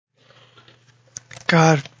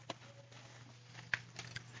God,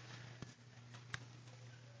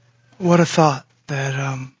 what a thought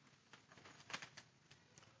that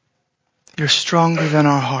you're stronger than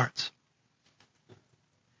our hearts.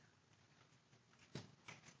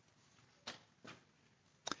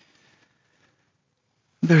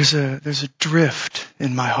 There's a drift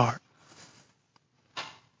in my heart.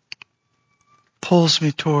 Pulls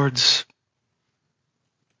me towards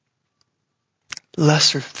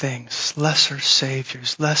lesser things, lesser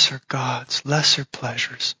saviors, lesser gods, lesser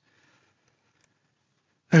pleasures.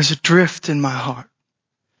 There's a drift in my heart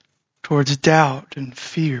towards doubt and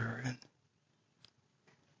fear and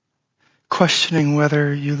questioning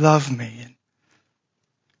whether you love me and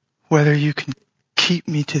whether you can keep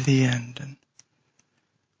me to the end. And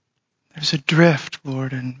there's a drift,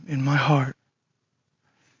 Lord, in my heart.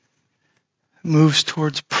 It moves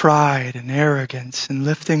towards pride and arrogance and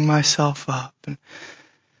lifting myself up and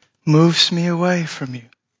moves me away from you.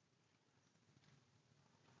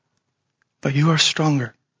 But you are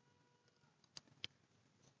stronger.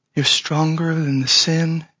 You're stronger than the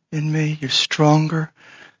sin in me. You're stronger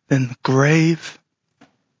than the grave.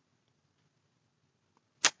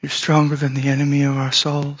 You're stronger than the enemy of our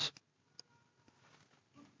souls.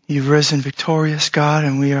 You've risen victorious, God,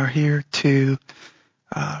 and we are here to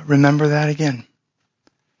remember that again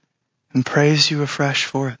and praise you afresh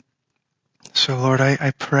for it. So, Lord,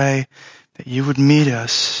 I pray that you would meet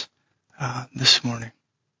us this morning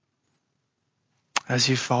as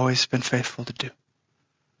you've always been faithful to do.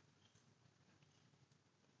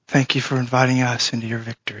 Thank you for inviting us into your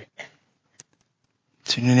victory.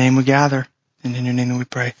 It's in your name we gather, and in your name we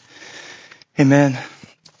pray. Amen.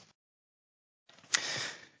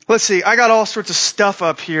 Let's see, I got all sorts of stuff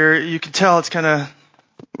up here. You can tell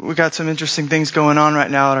we got some interesting things going on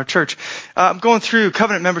right now at our church. I'm going through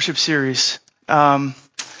Covenant Membership Series.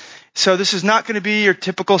 So this is not going to be your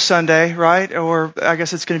typical Sunday, right? Or I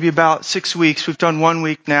guess it's going to be about 6 weeks. We've done 1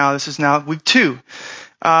 week now. This is now week 2.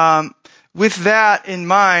 With that in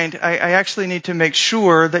mind, I actually need to make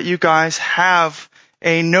sure that you guys have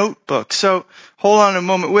a notebook. So hold on a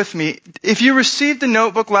moment with me. If you received the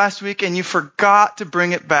notebook last week and you forgot to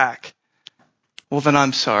bring it back, well then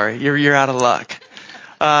I'm sorry. You're out of luck.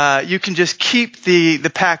 You can just keep the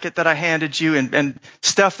packet that I handed you and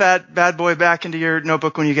stuff that bad boy back into your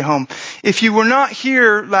notebook when you get home. If you were not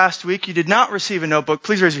here last week, you did not receive a notebook,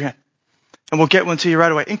 please raise your hand. And we'll get one to you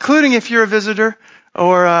right away, including if you're a visitor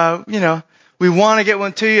or, we want to get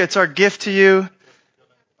one to you. It's our gift to you.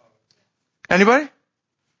 Anybody?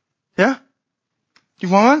 Yeah? You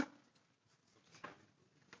want one?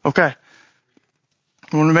 Okay.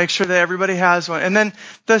 I want to make sure that everybody has one. And then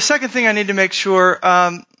the second thing I need to make sure,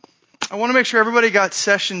 I want to make sure everybody got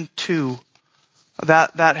session 2,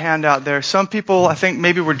 that handout there. Some people, I think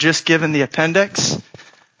maybe were just given the appendix,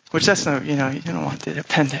 which that's no, you don't want the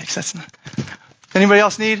appendix. That's not. Anybody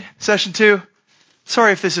else need session 2?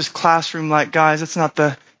 Sorry if this is classroom-like, guys. That's not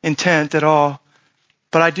the intent at all.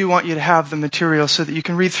 But I do want you to have the material so that you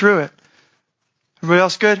can read through it. Everybody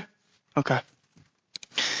else good? Okay.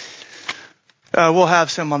 We'll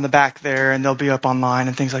have some on the back there, and they'll be up online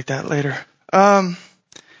and things like that later.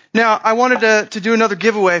 Now, I wanted to do another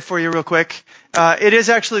giveaway for you real quick. It is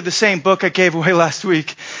actually the same book I gave away last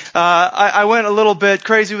week. I went a little bit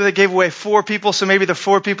crazy with it, gave away 4 people, so maybe the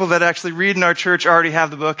 4 people that actually read in our church already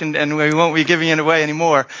have the book, and we won't be giving it away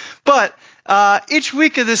anymore. But each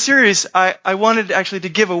week of this series, I wanted actually to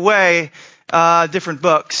give away different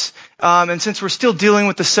books. And since we're still dealing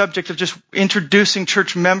with the subject of just introducing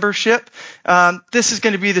church membership, this is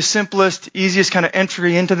going to be the simplest, easiest kind of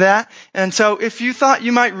entry into that. And so if you thought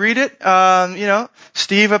you might read it,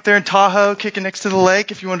 Steve up there in Tahoe kicking next to the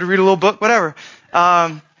lake, if you wanted to read a little book, whatever.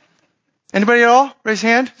 Anybody at all? Raise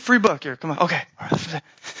your hand. Free book here. Come on. Okay. All right.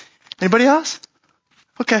 Anybody else?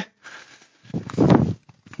 Okay.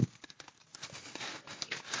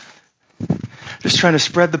 Just trying to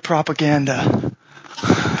spread the propaganda.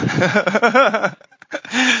 I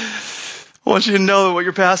want you to know that what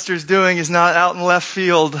your pastor is doing is not out in left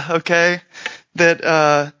field, okay?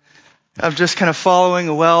 That I'm just kind of following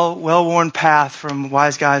a well-worn path from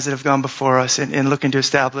wise guys that have gone before us in looking to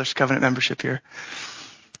establish covenant membership here.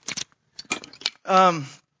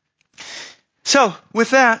 So with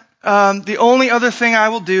that, the only other thing I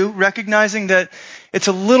will do, recognizing that it's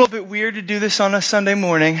a little bit weird to do this on a Sunday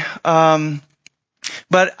morning,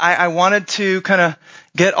 but I wanted to kind of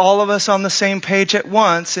get all of us on the same page at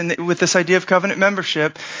once and with this idea of covenant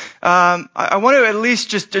membership, I want to at least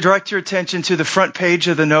just direct your attention to the front page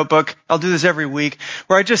of the notebook. I'll do this every week,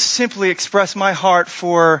 where I just simply express my heart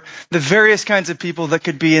for the various kinds of people that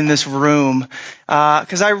could be in this room.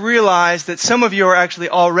 Because I realize that some of you are actually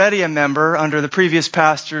already a member under the previous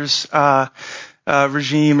pastor's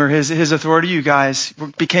regime or his authority. You guys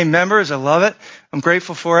became members. I love it. I'm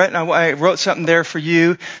grateful for it. And I wrote something there for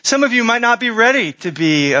you. Some of you might not be ready to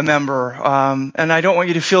be a member, and I don't want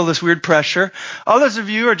you to feel this weird pressure. Others of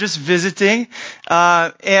you are just visiting,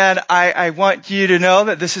 and I want you to know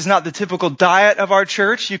that this is not the typical diet of our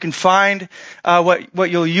church. You can find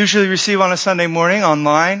what you'll usually receive on a Sunday morning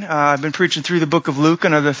online. I've been preaching through the book of Luke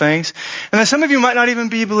and other things. And then some of you might not even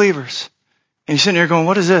be believers. And you're sitting here going,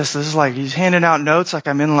 what is this? This is like he's handing out notes like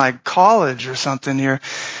I'm in like college or something here.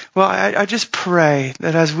 Well, I just pray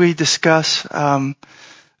that as we discuss, what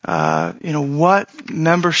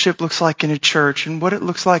membership looks like in a church and what it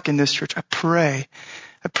looks like in this church, I pray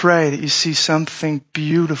that you see something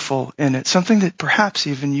beautiful in it, something that perhaps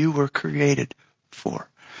even you were created for.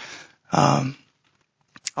 All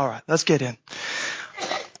right, let's get in.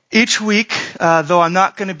 Each week, though I'm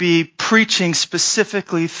not going to be preaching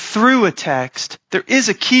specifically through a text, there is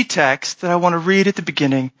a key text that I want to read at the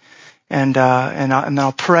beginning, and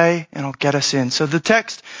I'll pray and I'll get us in. So the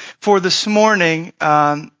text for this morning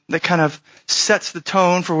that kind of sets the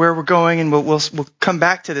tone for where we're going, and we'll come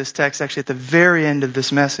back to this text actually at the very end of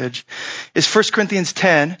this message, is 1 Corinthians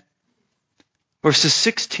 10, verses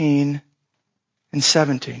 16 and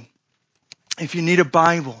 17. If you need a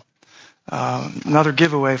Bible, another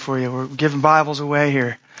giveaway for you. We're giving Bibles away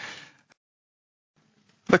here.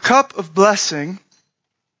 The cup of blessing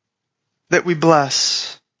that we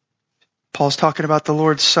bless. Paul's talking about the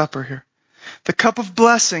Lord's Supper here. The cup of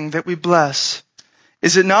blessing that we bless.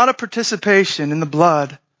 Is it not a participation in the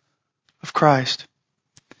blood of Christ?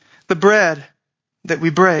 The bread that we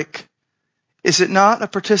break. Is it not a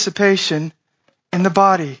participation in the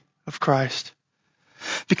body of Christ?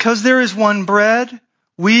 Because there is one bread,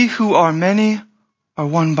 we who are many are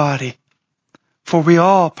one body, for we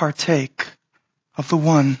all partake of the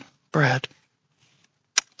one bread.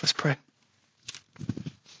 Let's pray.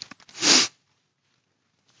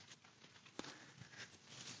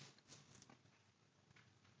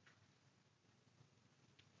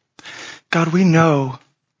 God, we know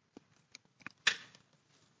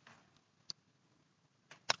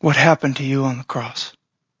what happened to you on the cross.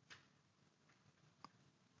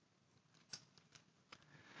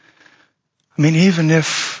 I mean, even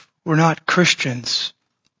if we're not Christians,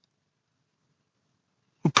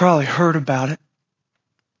 we probably heard about it.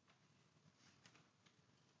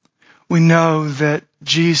 We know that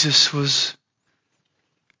Jesus was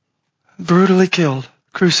brutally killed,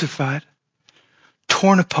 crucified,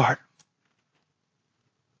 torn apart,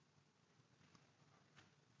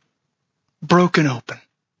 broken open.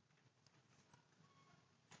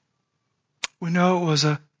 We know it was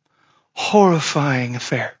a horrifying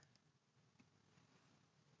affair.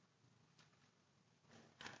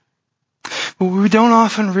 What we don't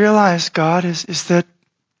often realize, God, is that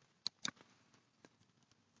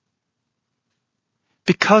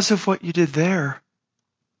because of what you did there,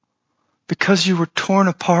 because you were torn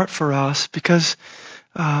apart for us, because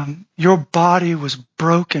your body was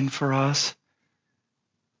broken for us,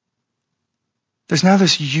 there's now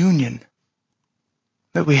this union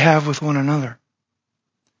that we have with one another.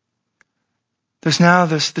 There's now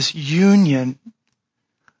this union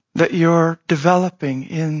that you're developing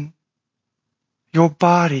in your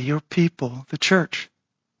body, your people, the church.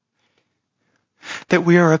 That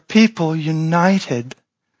we are a people united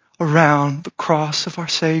around the cross of our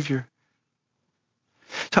Savior.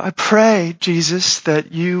 So I pray, Jesus,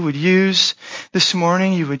 that you would use this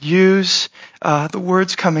morning, you would use the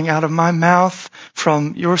words coming out of my mouth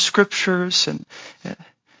from your scriptures. And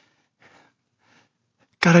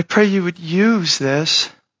God, I pray you would use this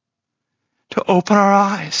to open our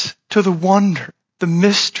eyes to the wonder, the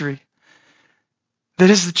mystery that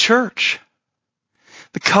is the church,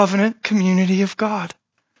 the covenant community of God.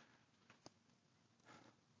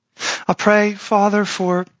 I pray, Father,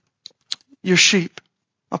 for your sheep.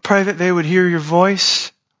 I pray that they would hear your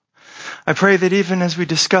voice. I pray that even as we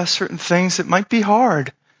discuss certain things that might be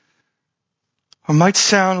hard or might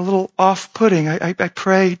sound a little off-putting, I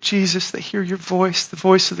pray, Jesus, they hear your voice, the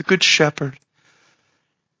voice of the Good Shepherd,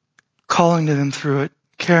 calling to them through it,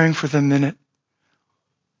 caring for them in it.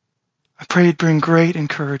 I pray you'd bring great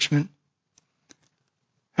encouragement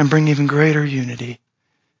and bring even greater unity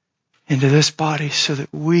into this body so that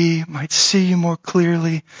we might see you more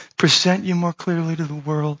clearly, present you more clearly to the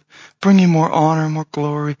world, bring you more honor, more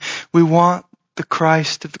glory. We want the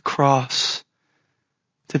Christ of the cross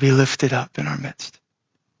to be lifted up in our midst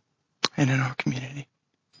and in our community.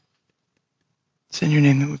 It's in your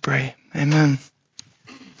name that we pray. Amen.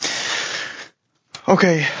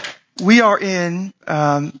 Okay, we are in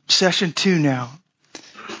session 2 now,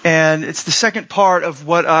 and it's the second part of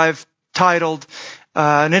what I've titled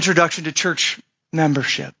an introduction to church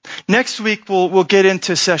membership. Next week we'll get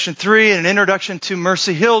into session 3 and an introduction to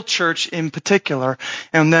Mercy Hill Church in particular,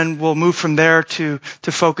 and then we'll move from there to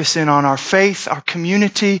focus in on our faith, our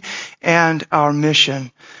community, and our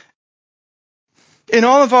mission. In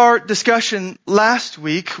all of our discussion last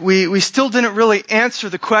week, we still didn't really answer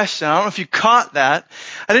the question. I don't know if you caught that.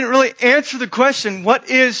 I didn't really answer the question, what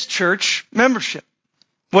is church membership?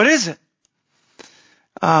 What is it?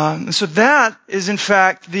 So that is in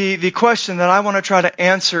fact the question that I want to try to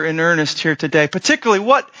answer in earnest here today. Particularly,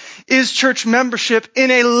 what is church membership in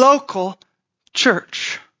a local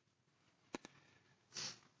church?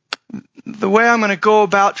 The way I'm going to go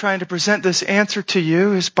about trying to present this answer to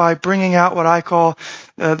you is by bringing out what I call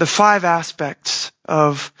the 5 aspects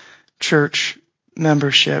of church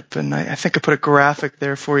membership. And I think I put a graphic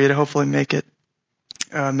there for you to hopefully make it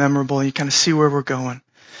memorable. You kind of see where we're going.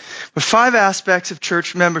 With 5 aspects of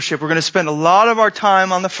church membership, we're going to spend a lot of our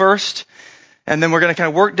time on the first, and then we're going to kind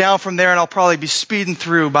of work down from there, and I'll probably be speeding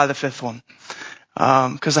through by the 5th one.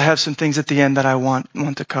 Because I have some things at the end that I want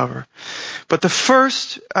to cover. But the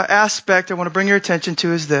first aspect I want to bring your attention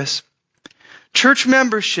to is this. Church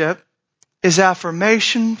membership is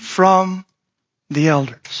affirmation from the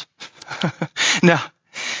elders.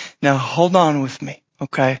 Now hold on with me,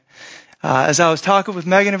 okay? As I was talking with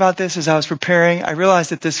Megan about this, as I was preparing, I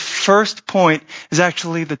realized that this first point is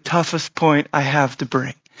actually the toughest point I have to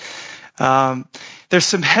bring. There's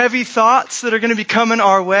some heavy thoughts that are going to be coming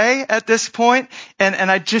our way at this point, and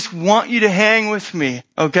I just want you to hang with me,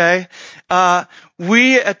 okay?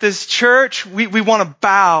 We at this church, we want to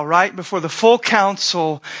bow, right, before the full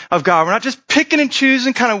counsel of God. We're not just picking and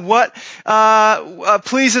choosing kind of what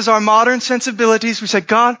pleases our modern sensibilities. We say,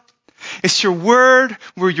 God, it's your word,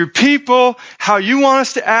 we're your people, how you want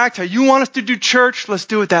us to act, how you want us to do church, let's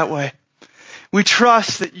do it that way. We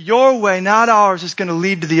trust that your way, not ours, is going to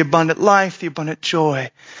lead to the abundant life, the abundant joy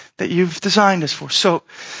that you've designed us for. So,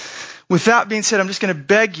 with that being said, I'm just going to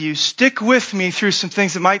beg you, stick with me through some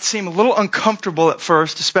things that might seem a little uncomfortable at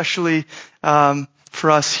first, especially for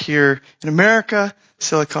us here in America,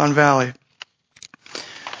 Silicon Valley.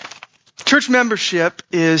 Church membership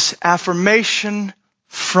is affirmation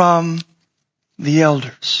from the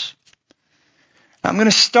elders. I'm going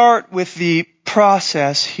to start with the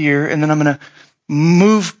process here, and then I'm going to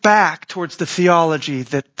move back towards the theology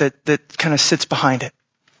that kind of sits behind it.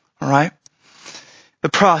 All right? The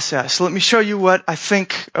process. So let me show you what I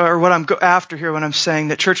think, or what I'm after here when I'm saying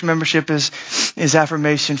that church membership is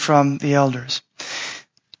affirmation from the elders.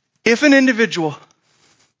 If an individual,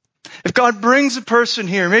 if God brings a person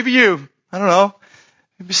here, maybe you, I don't know,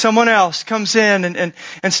 maybe someone else comes in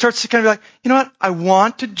and starts to kind of be like, you know what, I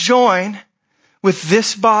want to join with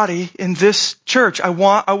this body in this church. I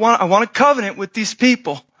want a covenant with these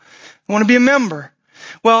people. I want to be a member.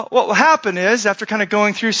 Well, what will happen is, after kind of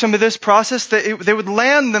going through some of this process, they would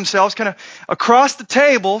land themselves kind of across the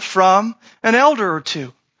table from an elder or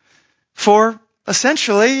two for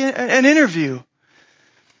essentially an interview.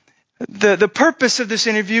 The purpose of this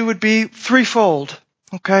interview would be threefold.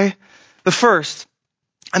 Okay? The first,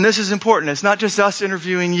 and this is important, it's not just us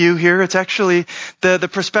interviewing you here, it's actually the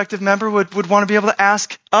prospective member would want to be able to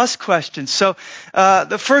ask us questions. So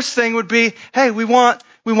the first thing would be, hey, we want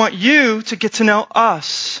you to get to know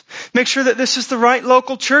us. Make sure that this is the right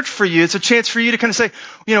local church for you. It's a chance for you to kind of say,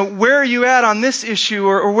 you know, where are you at on this issue,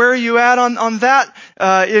 or where are you at on that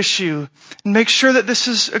issue? And make sure that this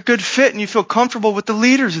is a good fit and you feel comfortable with the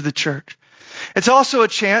leaders of the church. It's also a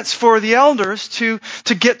chance for the elders to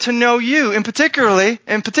get to know you, in particular,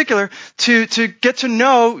 to get to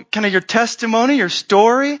know kind of your testimony, your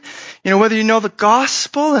story, you know, whether you know the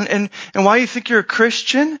gospel and why you think you're a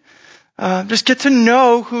Christian. Just get to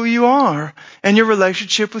know who you are and your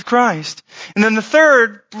relationship with Christ. And then the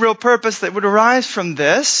third real purpose that would arise from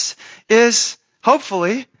this is,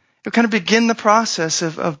 hopefully, you'll kind of begin the process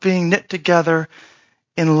of being knit together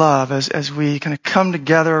in love as we kind of come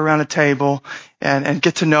together around a table and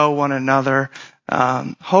get to know one another.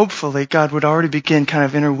 Hopefully, God would already begin kind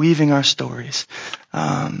of interweaving our stories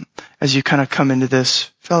as you kind of come into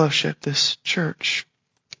this fellowship, this church.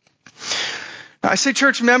 Now, I say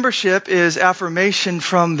church membership is affirmation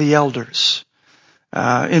from the elders.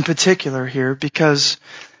 in particular here, because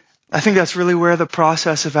I think that's really where the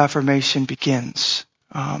process of affirmation begins.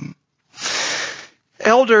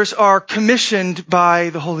 Elders are commissioned by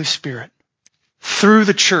the Holy Spirit through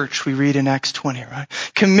the church, we read in Acts 20, right?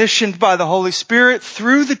 Commissioned by the Holy Spirit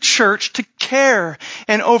through the church to care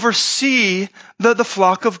and oversee the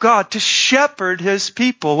flock of God, to shepherd His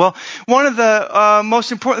people. Well, one of the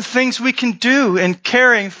most important things we can do in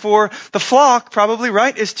caring for the flock, probably,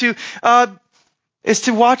 right, is to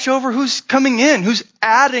watch over who's coming in, who's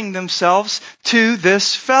adding themselves to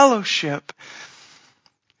this fellowship.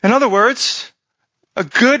 In other words, a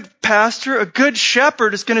good pastor, a good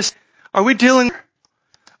shepherd is going to say, are we dealing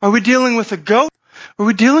with a goat?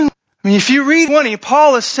 If you read 20,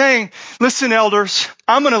 Paul is saying, listen, elders,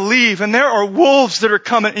 I'm going to leave, and there are wolves that are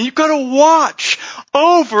coming, and you've got to watch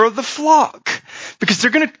over the flock, because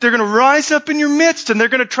they're going to rise up in your midst, and they're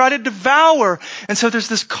going to try to devour. And so there's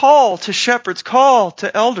this call to shepherds, call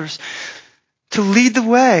to elders to lead the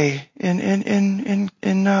way in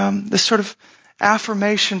this sort of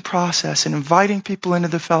affirmation process and inviting people into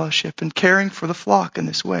the fellowship and caring for the flock in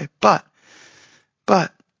this way. But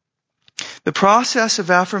the process of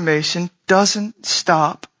affirmation doesn't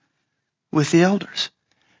stop with the elders.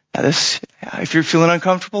 Now if you're feeling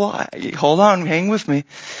uncomfortable, hold on, hang with me.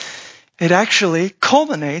 It actually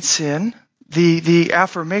culminates in the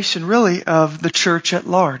affirmation, really, of the church at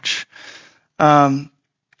large. The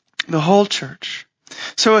whole church.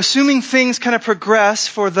 So assuming things kind of progress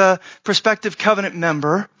for the prospective covenant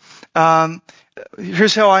member,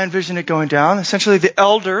 here's how I envision it going down. Essentially, the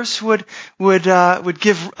elders would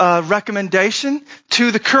give a recommendation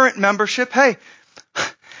to the current membership. Hey,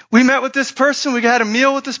 we met with this person, we had a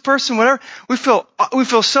meal with this person, whatever. We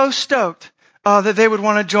feel so stoked that they would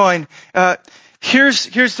want to join.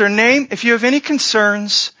 Here's their name. If you have any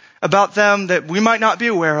concerns about them that we might not be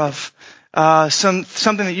aware of,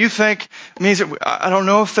 something that you think means that I don't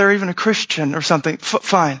know if they're even a Christian or something,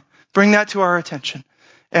 fine. Bring that to our attention.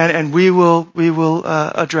 And we will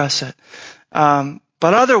address it.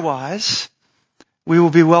 But otherwise, we will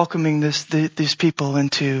be welcoming these people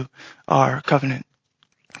into our covenant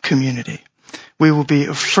community. We will be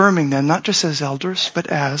affirming them, not just as elders, but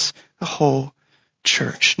as the whole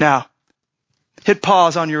church. Now, hit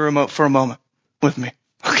pause on your remote for a moment with me,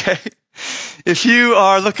 okay? If you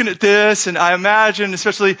are looking at this, and I imagine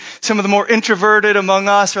especially some of the more introverted among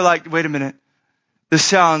us are like, wait a minute, this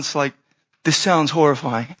sounds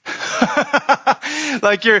horrifying.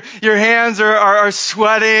 Like your hands are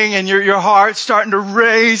sweating, and your heart's starting to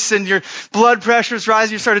race, and your blood pressure's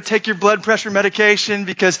rising. You start to take your blood pressure medication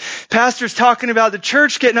because pastor's talking about the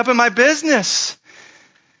church getting up in my business.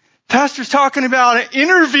 Pastor's talking about an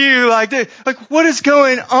interview, like what is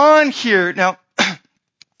going on here? Now,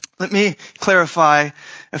 let me clarify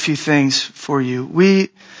a few things for you. We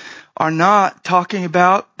are not talking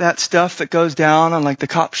about that stuff that goes down on like the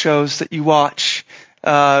cop shows that you watch,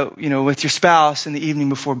 with your spouse in the evening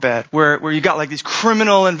before bed, where you got like these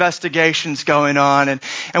criminal investigations going on, and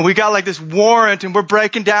we got like this warrant, and we're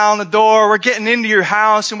breaking down the door, we're getting into your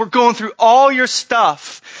house, and we're going through all your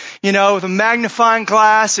stuff, with a magnifying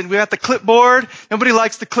glass, and we got the clipboard. Nobody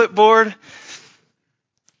likes the clipboard.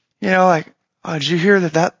 Did you hear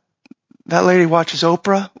that lady watches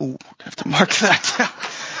Oprah? Ooh, we're going to have to mark that down.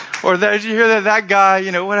 Or did you hear that guy,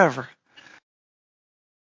 whatever.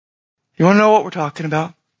 You want to know what we're talking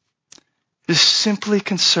about? Just simply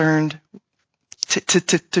concerned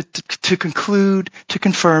to conclude, to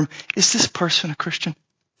confirm, is this person a Christian?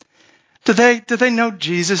 Do they know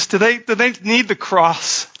Jesus? Do they need the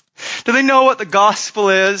cross? Do they know what the gospel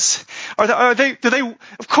is? Do they,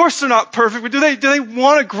 of course they're not perfect, but do they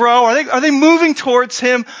want to grow? Are they moving towards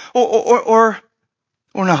Him or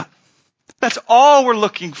not? That's all we're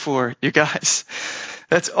looking for, you guys.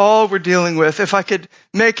 That's all we're dealing with. If I could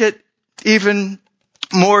make it even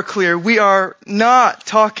more clear, we are not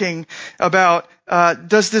talking about,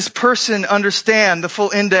 does this person understand the full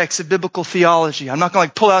index of biblical theology? I'm not going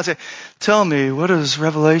to pull out and say, tell me, what does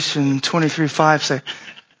Revelation 23:5 say?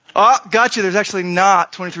 Oh, gotcha. There's actually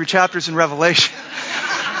not 23 chapters in Revelation.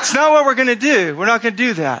 It's not what we're going to do. We're not going to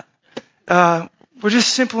do that. We're just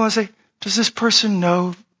simply want to say, does this person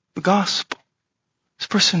know the gospel? Does this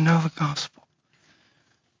person know the gospel?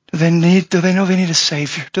 Do they know they need a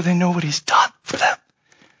Savior? Do they know what He's done for them?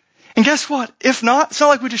 And guess what? If not, it's not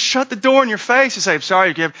like we just shut the door in your face and say, I'm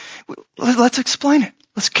sorry, Gabe. Let's explain it.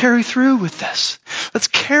 Let's carry through with this. Let's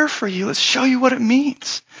care for you. Let's show you what it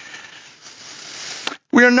means.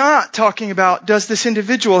 We are not talking about, does this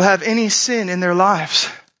individual have any sin in their lives?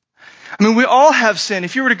 I mean, we all have sin.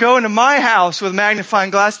 If you were to go into my house with a magnifying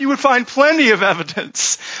glass, you would find plenty of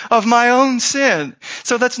evidence of my own sin.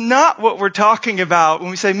 So that's not what we're talking about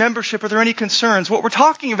when we say membership. Are there any concerns? What we're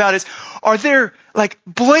talking about is, are there like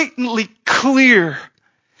blatantly clear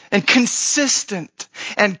and consistent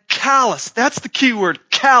and callous? That's the key word,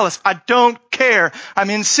 callous. I don't care. I'm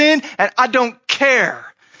in sin and I don't care.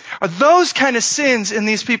 Are those kind of sins in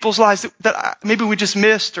these people's lives that maybe we just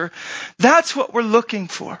missed? Or that's what we're looking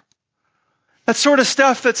for. That sort of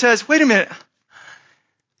stuff that says, wait a minute,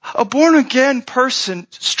 a born-again person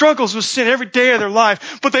struggles with sin every day of their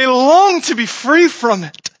life, but they long to be free from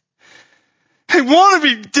it. They want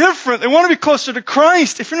to be different. They want to be closer to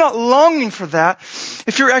Christ. If you're not longing for that,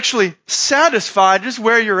 if you're actually satisfied just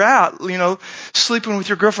where you're at, sleeping with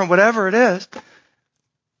your girlfriend, whatever it is,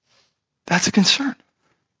 that's a concern.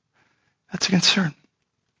 That's a concern.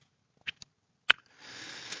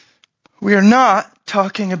 We are not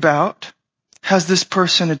talking about, has this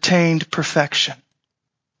person attained perfection?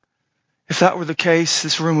 If that were the case,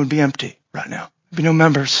 this room would be empty right now. There'd be no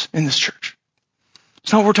members in this church.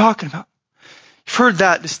 It's not what we're talking about. You've heard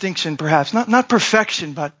that distinction perhaps. Not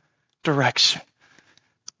perfection, but direction.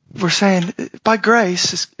 We're saying, by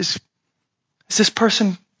grace, is this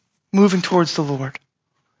person moving towards the Lord?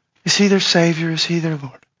 Is he their Savior? Is he their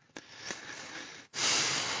Lord?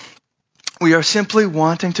 We are simply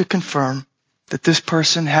wanting to confirm that this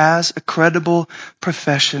person has a credible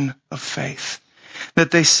profession of faith, that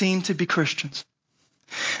they seem to be Christians.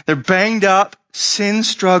 They're banged up,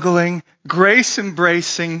 sin-struggling,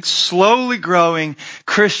 grace-embracing, slowly growing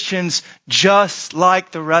Christians just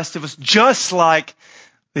like the rest of us, just like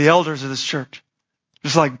the elders of this church,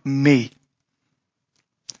 just like me.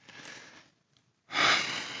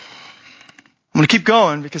 I'm going to keep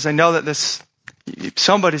going because I know that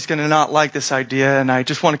somebody's going to not like this idea, and I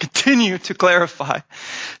just want to continue to clarify.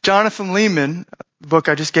 Jonathan Lehman, the book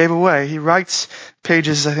I just gave away, he writes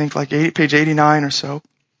pages, I think page 89 or so.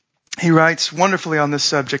 He writes wonderfully on this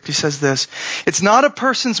subject. He says this: it's not a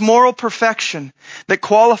person's moral perfection that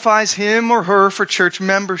qualifies him or her for church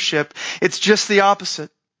membership. It's just the opposite.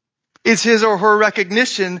 It's his or her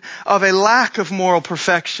recognition of a lack of moral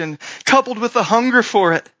perfection, coupled with a hunger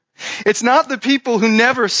for it. It's not the people who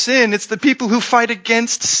never sin, it's the people who fight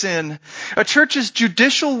against sin. A church's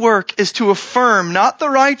judicial work is to affirm not the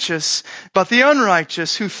righteous, but the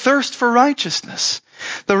unrighteous who thirst for righteousness.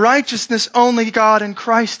 The righteousness only God and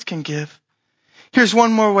Christ can give. Here's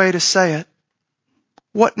one more way to say it.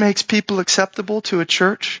 What makes people acceptable to a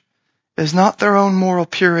church is not their own moral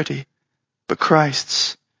purity, but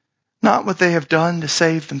Christ's. Not what they have done to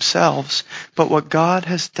save themselves, but what God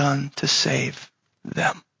has done to save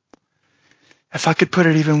them. If I could put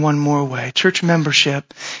it even one more way, church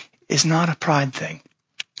membership is not a pride thing.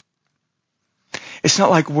 It's not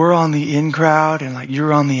like we're on the in crowd and like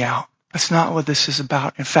you're on the out. That's not what this is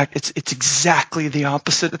about. In fact, it's exactly the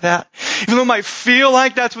opposite of that. Even though it might feel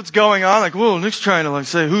like that's what's going on, like, whoa, Nick's trying to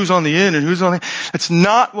say who's on the in and who's on the... That's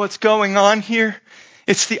not what's going on here.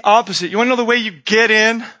 It's the opposite. You want to know the way you get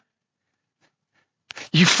in?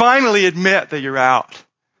 You finally admit that you're out.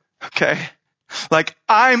 Okay? Like,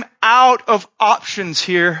 I'm out of options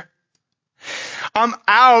here. I'm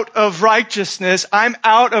out of righteousness. I'm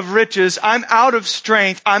out of riches. I'm out of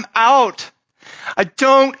strength. I'm out. I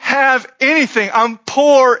don't have anything. I'm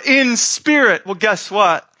poor in spirit. Well, guess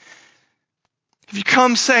what? If you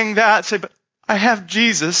come saying that, say, but I have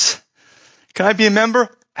Jesus. Can I be a member?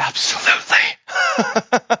 Absolutely.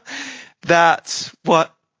 That's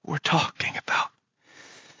what we're talking about.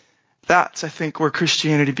 That's, I think, where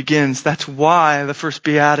Christianity begins. That's why the first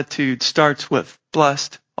beatitude starts with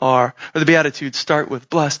blessed are, or the beatitudes start with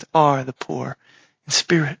blessed are the poor in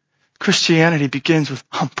spirit. Christianity begins with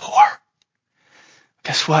I'm poor.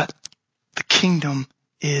 Guess what? The kingdom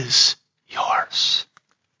is yours.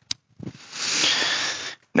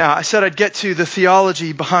 Now, I said I'd get to the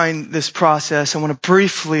theology behind this process. I want to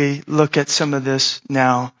briefly look at some of this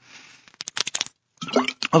now.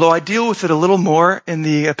 Although I deal with it a little more in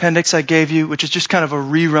the appendix I gave you, which is just kind of a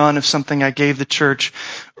rerun of something I gave the church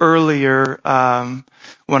earlier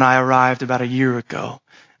when I arrived about a year ago.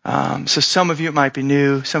 So some of you it might be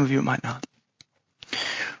new, some of you it might not.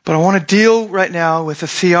 But I want to deal right now with the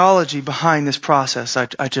theology behind this process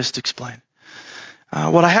I just explained.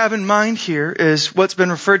 What I have in mind here is what's been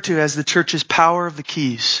referred to as the church's power of the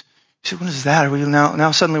keys. You say, what is that? Are we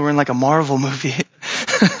now suddenly we're in like a Marvel movie.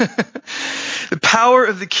 The power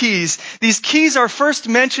of the keys. These keys are first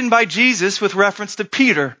mentioned by Jesus with reference to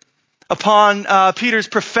Peter. Upon Peter's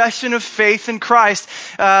profession of faith in Christ,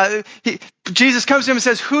 Jesus comes to him and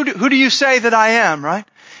says, who do you say that I am, right?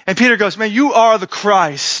 And Peter goes, man, you are the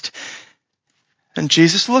Christ. And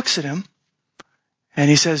Jesus looks at him and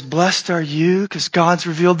he says, blessed are you because God's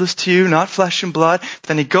revealed this to you, not flesh and blood. But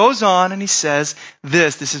then he goes on and he says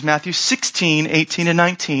this is Matthew 16, 18 and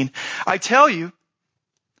 19. I tell you,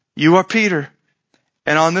 you are Peter,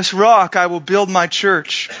 and on this rock I will build my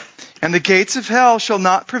church, and the gates of hell shall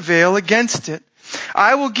not prevail against it.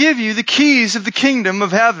 I will give you the keys of the kingdom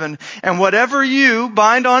of heaven, and whatever you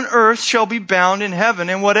bind on earth shall be bound in heaven,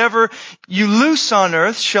 and whatever you loose on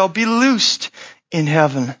earth shall be loosed in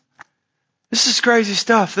heaven. This is crazy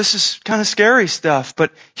stuff. This is kind of scary stuff,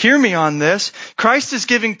 but hear me on this. Christ is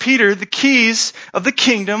giving Peter the keys of the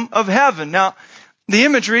kingdom of heaven. Now, the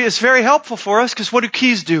imagery is very helpful for us because what do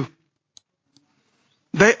keys do?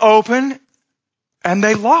 They open and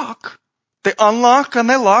they lock. They unlock and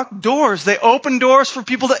they lock doors. They open doors for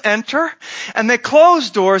people to enter, and they close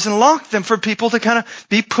doors and lock them for people to kind of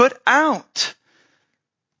be put out.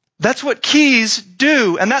 That's what keys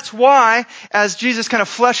do. And that's why, as Jesus kind of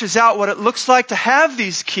fleshes out what it looks like to have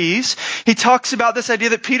these keys, he talks about this idea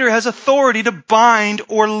that Peter has authority to bind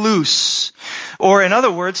or loose. Or in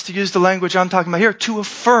other words, to use the language I'm talking about here, to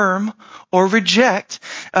affirm or reject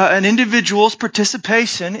an individual's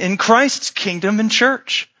participation in Christ's kingdom and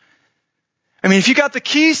church. I mean, if you got the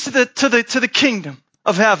keys to the kingdom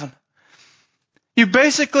of heaven, you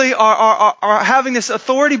basically are having this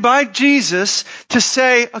authority by Jesus to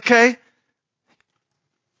say, okay,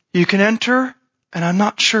 you can enter, and I'm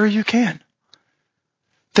not sure you can.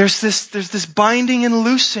 There's this binding and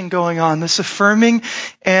loosing going on, this affirming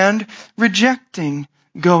and rejecting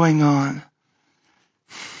going on.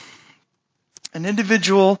 An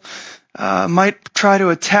individual might try to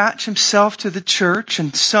attach himself to the church,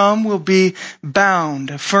 and some will be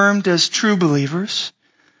bound, affirmed as true believers,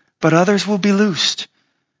 but others will be loosed,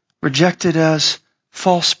 rejected as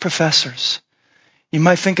false professors. You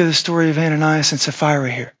might think of the story of Ananias and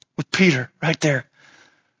Sapphira here, with Peter right there.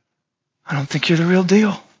 I don't think you're the real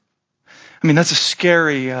deal. I mean, that's a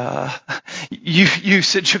scary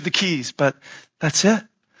usage of the keys, but that's it.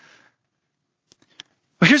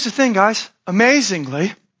 But here's the thing, guys.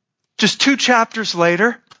 Amazingly, just 2 chapters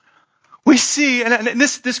later, we see, and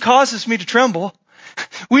this causes me to tremble,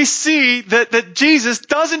 we see that Jesus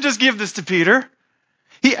doesn't just give this to Peter.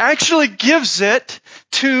 He actually gives it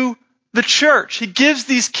to the church. He gives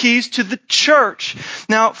these keys to the church.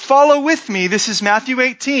 Now, follow with me. This is Matthew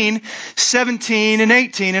 18, 17 and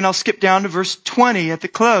 18, and I'll skip down to verse 20 at the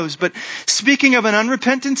close. But speaking of an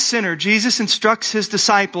unrepentant sinner, Jesus instructs his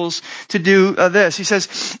disciples to do this. He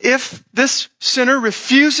says, if this sinner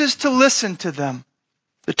refuses to listen to them,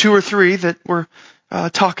 the 2 or 3 that were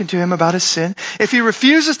talking to him about his sin. If he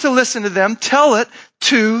refuses to listen to them, tell it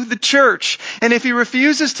to the church. And if he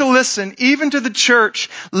refuses to listen, even to the church,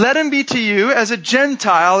 let him be to you as a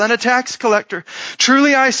Gentile and a tax collector.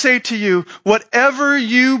 Truly I say to you, whatever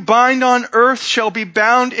you bind on earth shall be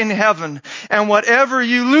bound in heaven, and whatever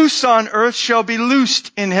you loose on earth shall be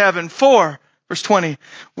loosed in heaven. For, verse 20,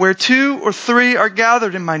 where 2 or 3 are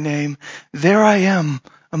gathered in my name, there I am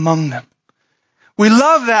among them. We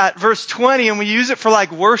love that, verse 20, and we use it for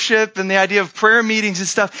like worship and the idea of prayer meetings and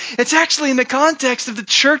stuff. It's actually in the context of the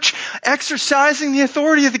church exercising the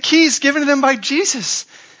authority of the keys given to them by Jesus.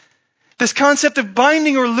 This concept of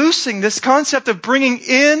binding or loosing, this concept of bringing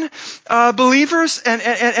in believers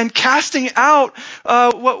and casting out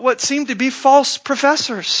what seem to be false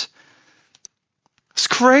professors. It's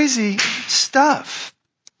crazy stuff.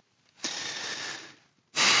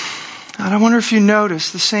 And I wonder if you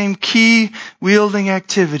notice the same key-wielding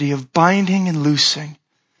activity of binding and loosing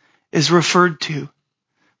is referred to,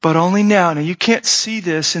 but only now. Now, you can't see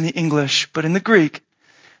this in the English, but in the Greek,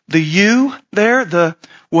 the you there, the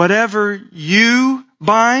whatever you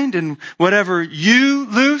bind and whatever you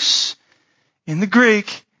loose, in the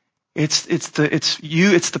Greek, it's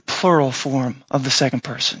the plural form of the second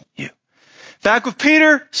person, you. Back with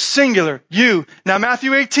Peter, singular, you. Now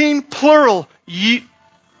Matthew 18, plural, you.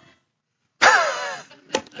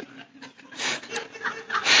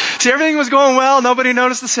 See, everything was going well. Nobody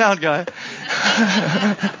noticed the sound guy.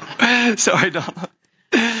 Sorry, Donald.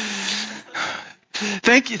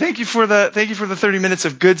 Thank you for the 30 minutes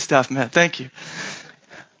of good stuff, man. Thank you.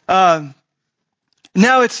 Now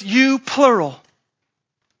it's you, plural.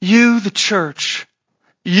 You, the church.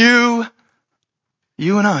 You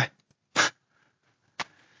and I.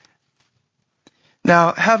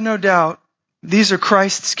 Now, have no doubt, these are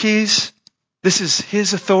Christ's keys. This is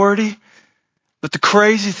his authority. But the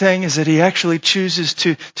crazy thing is that he actually chooses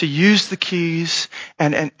to use the keys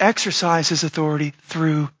and exercise his authority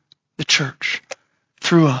through the church,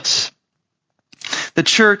 through us. The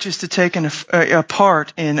church is to take a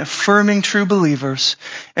part in affirming true believers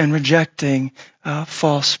and rejecting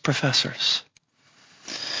false professors.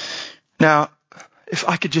 Now, if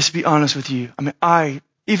I could just be honest with you,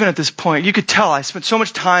 even at this point, you could tell I spent so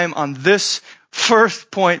much time on this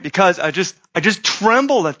first point because I just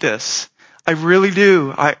tremble at this. I really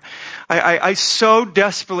do. I so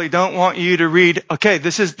desperately don't want you to read, okay,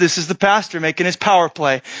 this is the pastor making his power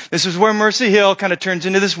play. This is where Mercy Hill kind of turns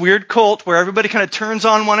into this weird cult where everybody kind of turns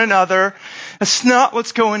on one another. That's not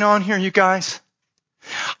what's going on here, you guys.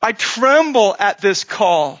 I tremble at this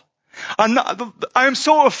call. I am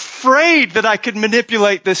so afraid that I could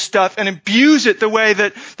manipulate this stuff and abuse it the way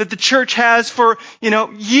that the church has for,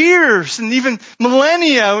 years and even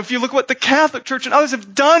millennia. If you look what the Catholic Church and others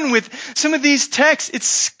have done with some of these texts, it's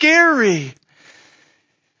scary.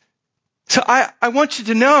 So I want you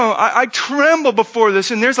to know, I tremble before this,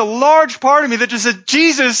 and there's a large part of me that just says,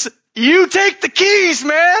 Jesus, you take the keys,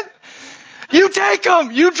 man. You take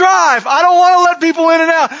them. You drive. I don't want to let people in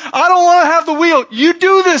and out. I don't want to have the wheel. You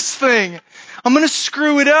do this thing. I'm going to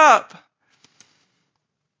screw it up.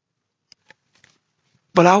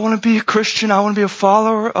 But I want to be a Christian. I want to be a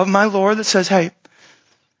follower of my Lord that says, hey, if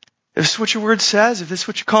this is what your word says, if this is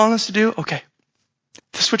what you're calling us to do, okay.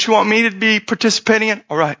 If this is what you want me to be participating in,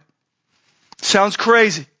 all right. Sounds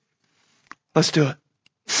crazy. Let's do it.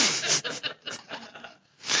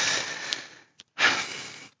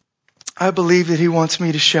 I believe that He wants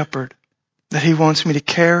me to shepherd, that He wants me to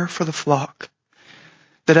care for the flock,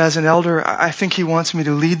 that as an elder, I think He wants me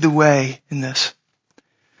to lead the way in this.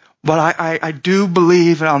 But I do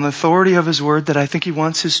believe on the authority of His word that I think He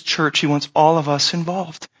wants His church, He wants all of us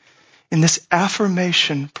involved in this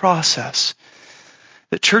affirmation process.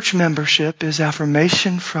 That church membership is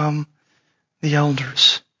affirmation from the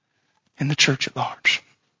elders in the church at large.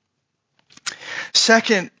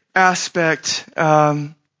 Second aspect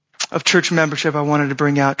of church membership I wanted to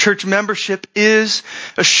bring out. Church membership is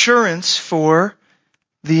assurance for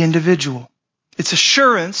the individual. It's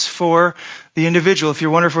assurance for the individual. If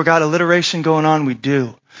you're wondering if we've got alliteration going on, we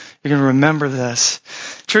do. You're going to remember this.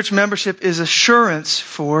 Church membership is assurance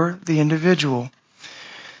for the individual.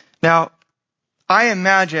 Now, I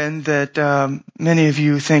imagine that many of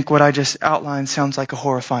you think what I just outlined sounds like a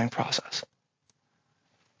horrifying process.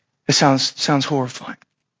 It sounds horrifying.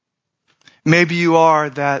 Maybe you are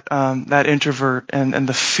that introvert and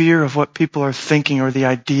the fear of what people are thinking, or the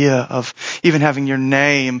idea of even having your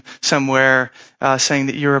name somewhere saying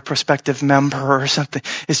that you're a prospective member or something.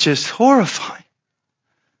 It's just horrifying.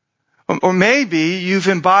 Or maybe you've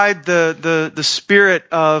imbibed the spirit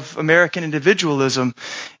of American individualism,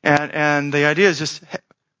 and the idea is just,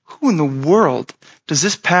 who in the world does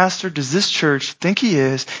this pastor, does this church think he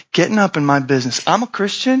is, getting up in my business? I'm a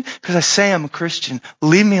Christian because I say I'm a Christian.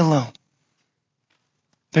 Leave me alone.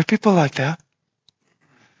 There are people like that.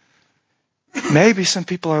 Maybe some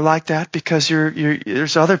people are like that because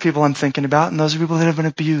there's other people I'm thinking about, and those are people that have been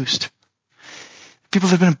abused. People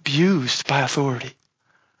that have been abused by authority.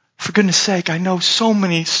 For goodness sake, I know so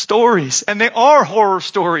many stories, and they are horror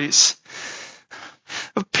stories,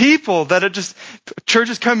 of people that are just,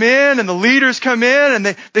 churches come in and the leaders come in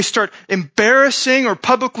and they start embarrassing or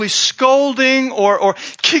publicly scolding or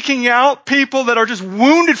kicking out people that are just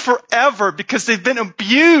wounded forever because they've been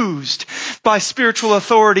abused by spiritual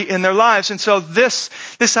authority in their lives. And so this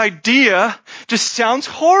idea just sounds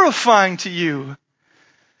horrifying to you.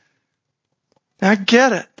 And I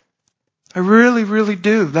get it. I really, really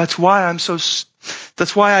do. That's why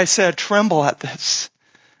I said tremble at this.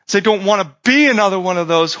 I don't want to be another one of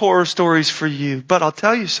those horror stories for you. But I'll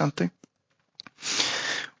tell you something.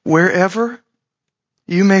 Wherever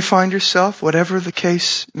you may find yourself, whatever the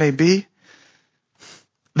case may be,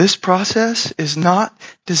 this process is not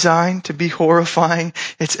designed to be horrifying.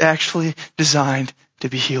 It's actually designed to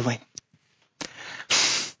be healing.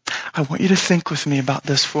 I want you to think with me about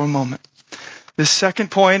this for a moment. The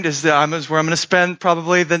second point is where I'm going to spend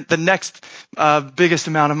probably the next biggest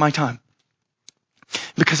amount of my time.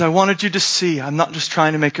 Because I wanted you to see, I'm not just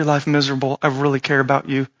trying to make your life miserable. I really care about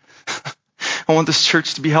you. I want this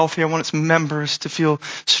church to be healthy. I want its members to feel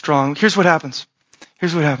strong. Here's what happens.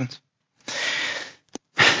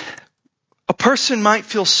 A person might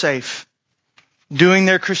feel safe doing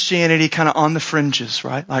their Christianity kind of on the fringes,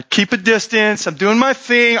 right? Like, keep a distance. I'm doing my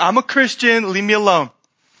thing. I'm a Christian. Leave me alone.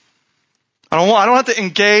 I don't have to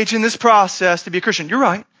engage in this process to be a Christian. You're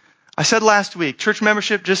right. I said last week, church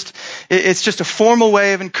membership it's just a formal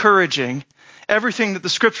way of encouraging everything that the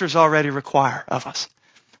scriptures already require of us.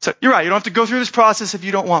 So you're right. You don't have to go through this process if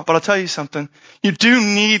you don't want, but I'll tell you something. You do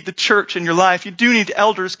need the church in your life. You do need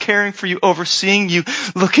elders caring for you, overseeing you,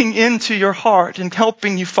 looking into your heart and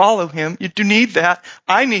helping you follow him. You do need that.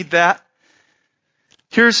 I need that.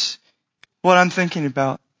 Here's what I'm thinking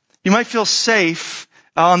about. You might feel safe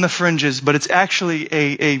on the fringes, but it's actually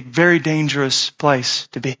a very dangerous place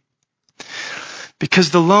to be. Because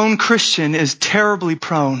the lone Christian is terribly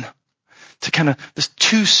prone to kind of there's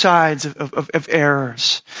two sides of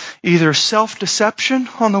errors. Either self-deception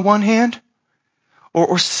on the one hand,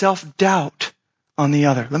 or self-doubt on the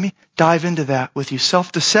other. Let me dive into that with you.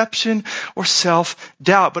 Self-deception or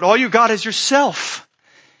self-doubt. But all you got is yourself.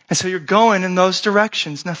 And so you're going in those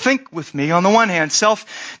directions. Now think with me. On the one hand,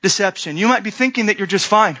 self-deception. You might be thinking that you're just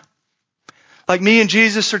fine. Like me and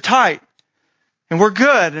Jesus are tight. And we're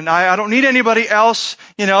good. And I don't need anybody else,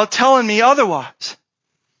 telling me otherwise.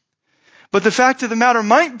 But the fact of the matter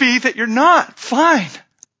might be that you're not fine.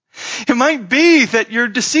 It might be that you're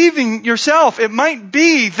deceiving yourself. It might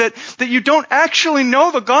be that you don't actually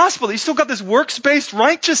know the gospel. That you still got this works-based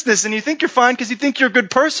righteousness and you think you're fine because you think you're a good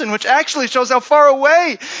person, which actually shows how far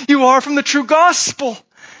away you are from the true gospel.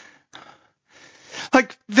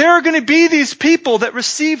 Like, there are going to be these people that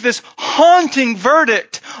receive this haunting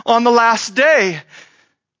verdict on the last day.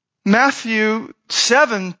 Matthew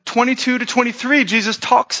 7:22-23, Jesus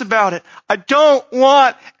talks about it. I don't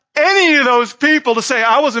want any of those people to say,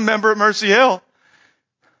 I was a member at Mercy Hill.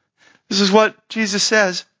 This is what Jesus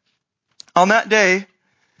says. On that day,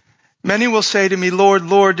 many will say to me, Lord,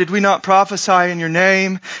 Lord, did we not prophesy in your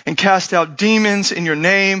name and cast out demons in your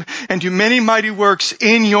name and do many mighty works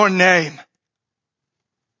in your name?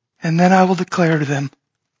 And then I will declare to them,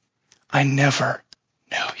 I never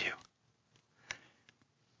knew you.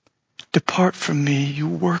 Depart from me, you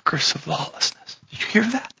workers of lawlessness. Did you hear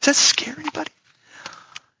that? Does that scare anybody?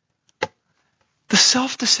 The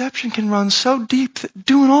self-deception can run so deep that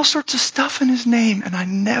doing all sorts of stuff in his name, and I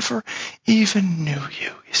never even knew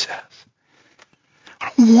you, he says.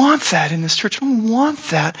 I don't want that in this church. I don't want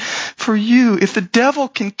that for you. If the devil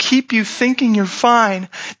can keep you thinking you're fine,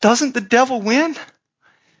 doesn't the devil win?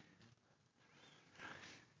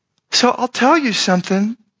 So I'll tell you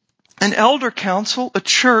something. An elder council, a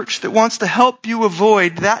church that wants to help you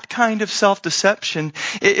avoid that kind of self-deception,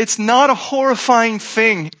 it's not a horrifying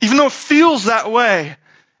thing, even though it feels that way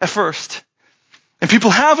at first. And people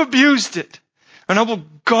have abused it. And I will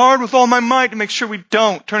guard with all my might to make sure we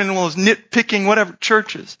don't turn into one of those nitpicking whatever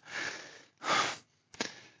churches.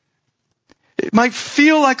 It might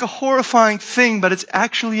feel like a horrifying thing, but it's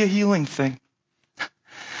actually a healing thing.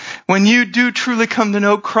 When you do truly come to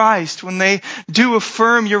know Christ, when they do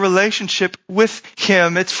affirm your relationship with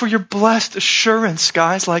him, it's for your blessed assurance,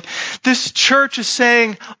 guys. Like, this church is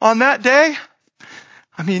saying on that day,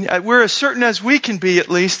 we're as certain as we can be, at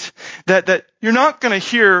least, that you're not going to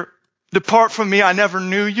hear, depart from me, I never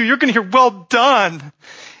knew you. You're going to hear, well done.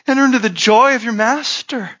 Enter into the joy of your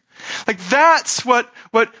master. Like, that's what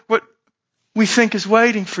we think is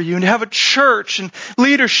waiting for you. And to have a church and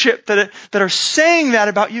leadership that are saying that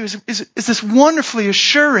about you is this wonderfully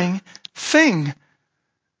assuring thing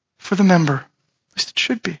for the member. At least it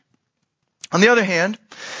should be. On the other hand,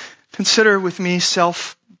 consider with me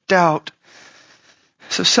self-doubt.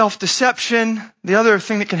 So self-deception, the other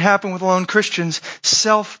thing that can happen with lone Christians,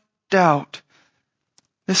 self-doubt.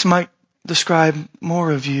 This might describe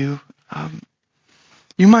more of you.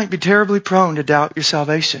 You might be terribly prone to doubt your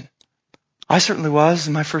salvation. I certainly was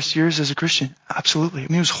in my first years as a Christian. Absolutely.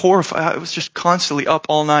 It was horrifying. I was just constantly up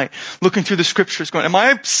all night looking through the scriptures going, am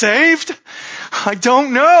I saved? I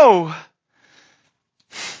don't know.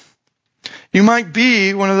 You might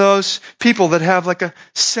be one of those people that have like a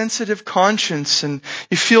sensitive conscience and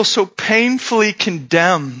you feel so painfully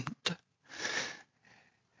condemned.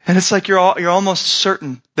 And it's like you're almost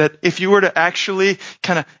certain that if you were to actually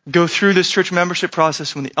kind of go through this church membership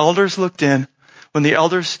process, when the elders looked in, when the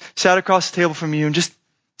elders sat across the table from you and just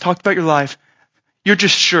talked about your life, you're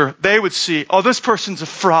just sure they would see, oh, this person's a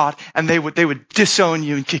fraud, and they would disown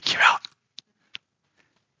you and kick you out.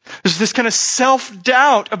 There's this kind of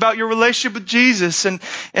self-doubt about your relationship with Jesus and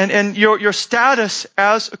your status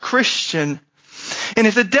as a Christian. And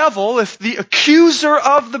if the accuser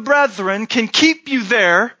of the brethren can keep you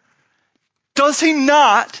there, does he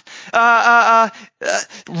not rob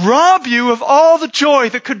you of all the joy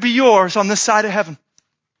that could be yours on this side of heaven?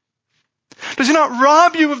 Does he not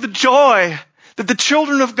rob you of the joy that the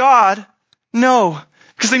children of God know?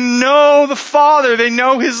 Because they know the Father, they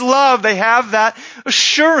know his love, they have that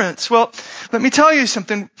assurance. Well, let me tell you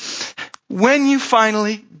something. When you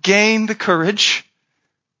finally gain the courage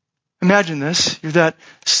Imagine this. You're that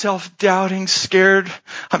self-doubting, scared,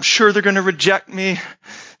 I'm sure they're going to reject me,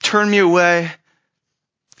 turn me away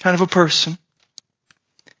kind of a person.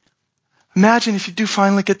 Imagine if you do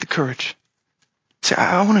finally get the courage. Say,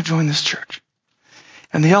 I want to join this church.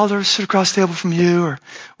 And the elders sit across the table from you or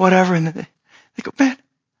whatever, and they go, man,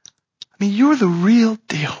 I mean, you're the real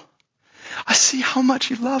deal. I see how much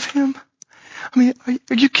you love him. I mean,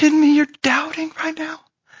 are you kidding me? You're doubting right now?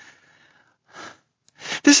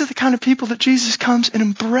 This is the kind of people that Jesus comes and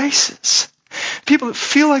embraces. People that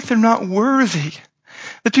feel like they're not worthy.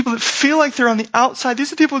 The people that feel like they're on the outside.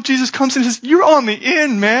 These are the people that Jesus comes and says, you're on the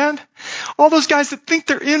in, man. All those guys that think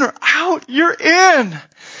they're in or out, you're in.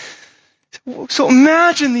 So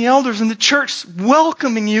imagine the elders in the church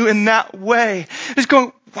welcoming you in that way. It's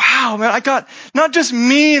going, wow, man, I got not just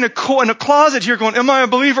me in a closet here going, am I a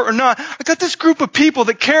believer or not? I got this group of people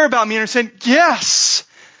that care about me and are saying, yes,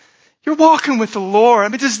 you're walking with the Lord. I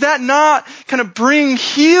mean, does that not kind of bring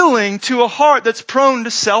healing to a heart that's prone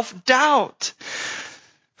to self-doubt?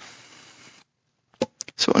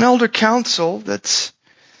 So an elder council that's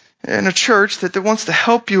in a church that wants to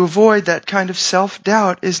help you avoid that kind of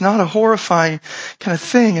self-doubt is not a horrifying kind of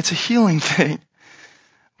thing. It's a healing thing.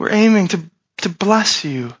 We're aiming to bless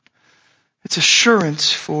you. It's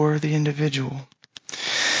assurance for the individual.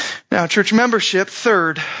 Now, church membership,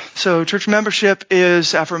 third. So church membership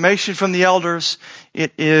is affirmation from the elders.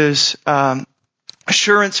 It is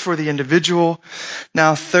assurance for the individual.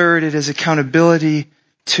 Now, third, it is accountability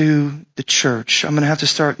to the church. I'm going to have to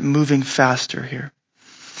start moving faster here.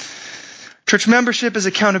 Church membership is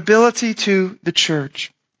accountability to the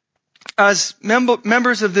church. As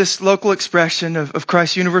members of this local expression of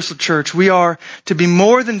Christ's Universal Church, we are to be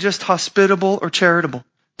more than just hospitable or charitable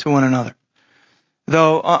to one another.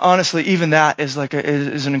 Though, honestly, even that is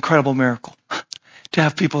is an incredible miracle. To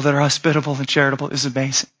have people that are hospitable and charitable is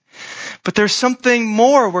amazing. But there's something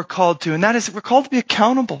more we're called to, and that is we're called to be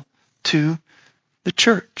accountable to the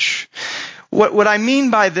church. What I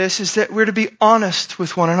mean by this is that we're to be honest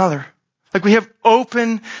with one another. Like we have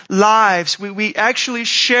open lives. We actually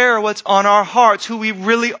share what's on our hearts, who we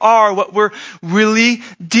really are, what we're really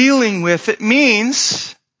dealing with. It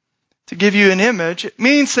means, to give you an image, it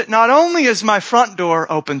means that not only is my front door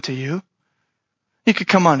open to you, you could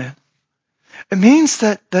come on in. It means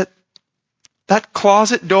that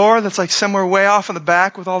closet door that's like somewhere way off in the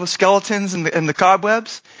back with all the skeletons and the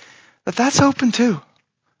cobwebs, that's open too.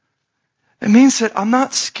 It means that I'm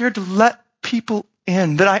not scared to let people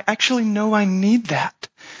in, that I actually know I need that.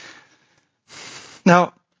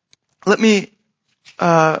 Now,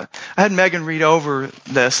 I had Megan read over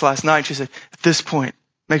this last night. She said, at this point,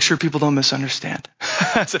 make sure people don't misunderstand.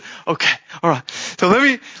 I said, okay, all right. So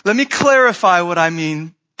let me clarify what I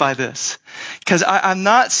mean by this. Because I'm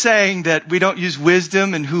not saying that we don't use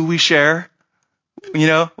wisdom in who we share,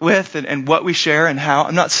 with and what we share and how.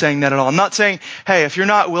 I'm not saying that at all. I'm not saying, hey, if you're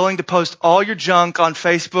not willing to post all your junk on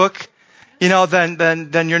Facebook,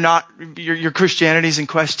 then your Christianity's in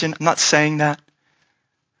question. I'm not saying that.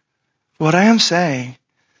 What I am saying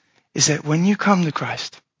is that when you come to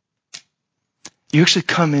Christ, you actually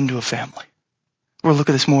come into a family. We'll look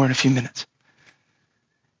at this more in a few minutes.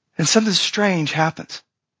 And something strange happens.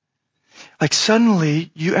 Like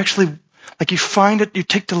suddenly you actually, you find it, you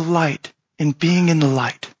take delight in being in the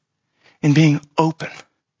light, in being open.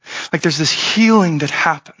 Like there's this healing that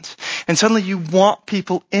happens. And suddenly you want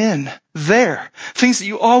people in there. Things that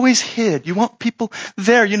you always hid. You want people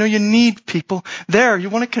there. You need people there. You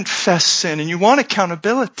want to confess sin and you want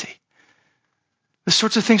accountability. The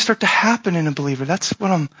sorts of things start to happen in a believer. That's what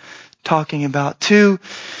I'm talking about. To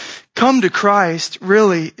come to Christ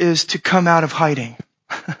really is to come out of hiding.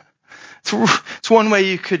 It's one way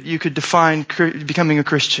you could define becoming a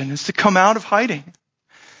Christian. It's to come out of hiding.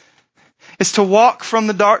 It's to walk from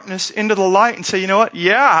the darkness into the light and say, you know what?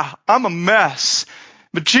 Yeah, I'm a mess.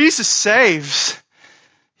 But Jesus saves.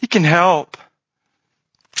 He can help.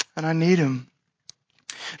 And I need him.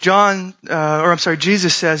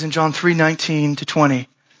 Jesus says in John 3:19-20,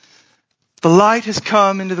 the light has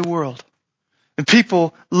come into the world. And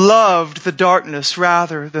people loved the darkness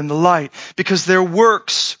rather than the light because their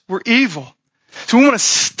works were evil. So we want to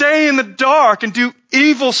stay in the dark and do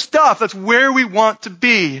evil stuff. That's where we want to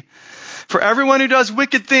be. For everyone who does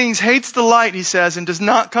wicked things hates the light, he says, and does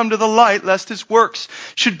not come to the light lest his works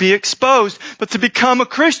should be exposed. But to become a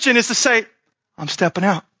Christian is to say, I'm stepping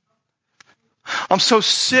out. I'm so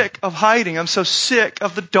sick of hiding. I'm so sick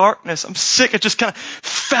of the darkness. I'm sick of just kind of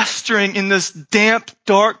festering in this damp,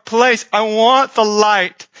 dark place. I want the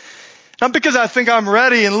light. Not because I think I'm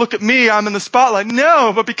ready and look at me, I'm in the spotlight.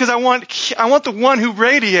 No, but because I want the one who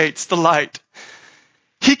radiates the light.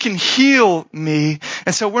 He can heal me.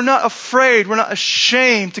 And so we're not afraid, we're not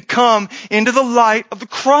ashamed to come into the light of the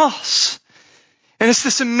cross. And it's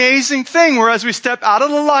this amazing thing where as we step out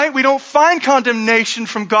of the light, we don't find condemnation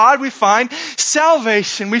from God. We find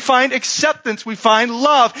salvation. We find acceptance. We find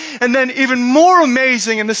love. And then even more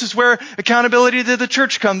amazing, and this is where accountability to the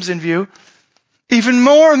church comes in view, even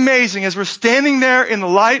more amazing as we're standing there in the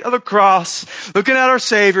light of the cross, looking at our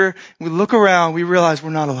Savior, we look around, we realize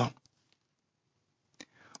we're not alone.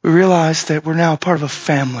 We realize that we're now part of a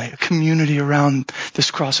family, a community around this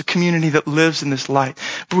cross, a community that lives in this light.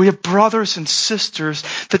 But we have brothers and sisters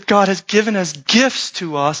that God has given as gifts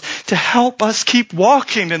to us to help us keep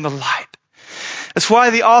walking in the light. That's why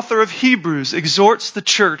the author of Hebrews exhorts the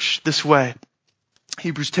church this way.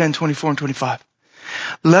 Hebrews 10, 24 and 25.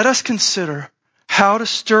 Let us consider how to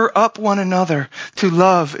stir up one another to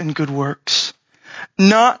love and good works,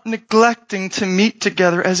 not neglecting to meet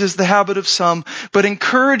together as is the habit of some, but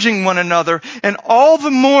encouraging one another, and all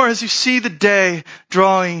the more as you see the day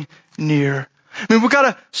drawing near. I mean, we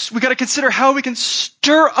gotta consider how we can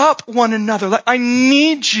stir up one another. Like, I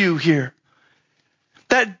need you here.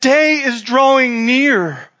 That day is drawing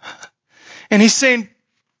near. And he's saying,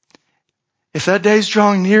 if that day is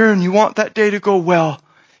drawing near and you want that day to go well,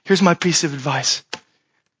 here's my piece of advice.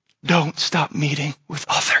 Don't stop meeting with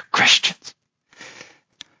other Christians.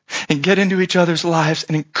 And get into each other's lives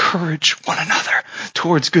and encourage one another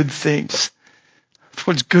towards good things,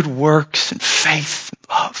 towards good works and faith and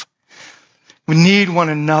love. We need one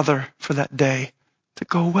another for that day to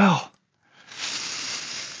go well.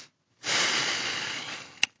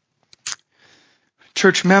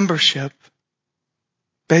 Church membership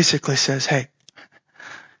basically says, hey,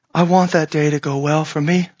 I want that day to go well for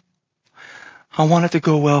me. I want it to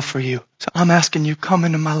go well for you. So I'm asking you, come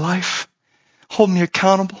into my life. Hold me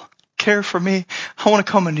accountable. Care for me. I want to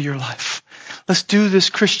come into your life. Let's do this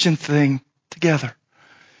Christian thing together.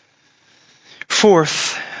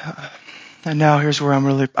 Fourth, and now here's where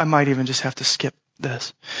I might even just have to skip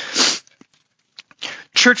this.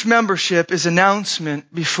 Church membership is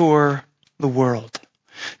announcement before the world.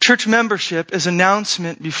 Church membership is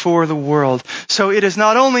announcement before the world. So it is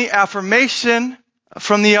not only affirmation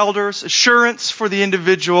from the elders, assurance for the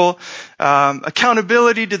individual,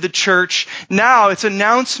 accountability to the church. Now it's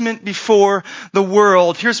announcement before the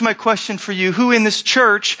world. Here's my question for you. Who in this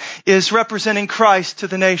church is representing Christ to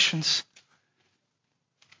the nations?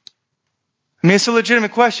 I mean, it's a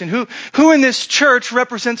legitimate question. Who in this church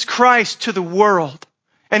represents Christ to the world?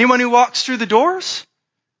 Anyone who walks through the doors?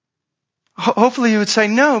 Hopefully you would say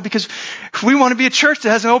no, because we want to be a church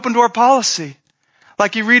that has an open door policy.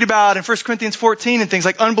 Like you read about in 1 Corinthians 14 and things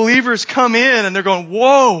like unbelievers come in and they're going,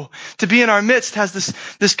 whoa, to be in our midst has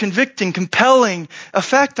this convicting, compelling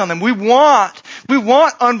effect on them. We want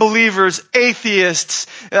unbelievers, atheists,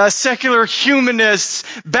 secular humanists,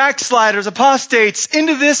 backsliders, apostates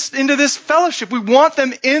into this fellowship. We want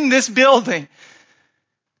them in this building.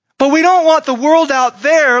 But we don't want the world out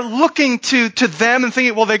there looking to them and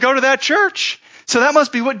thinking, well, they go to that church, so that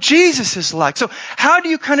must be what Jesus is like. So how do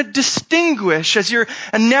you kind of distinguish as you're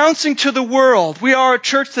announcing to the world, we are a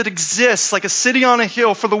church that exists like a city on a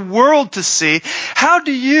hill for the world to see. How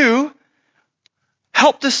do you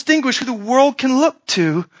help distinguish who the world can look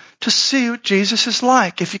to see what Jesus is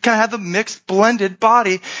like? If you kind of have the mixed, blended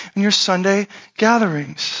body in your Sunday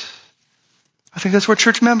gatherings. I think that's where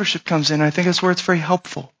church membership comes in. I think that's where it's very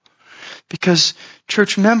helpful. Because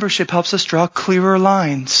church membership helps us draw clearer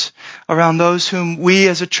lines around those whom we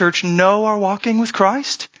as a church know are walking with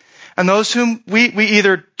Christ, and those whom we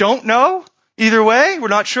either don't know, either way, we're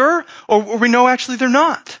not sure, or we know actually they're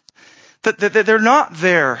not. That they're not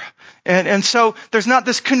there. And so there's not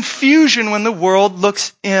this confusion when the world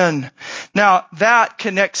looks in. Now, that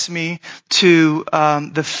connects me to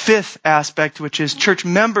the fifth aspect, which is church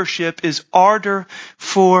membership is ardor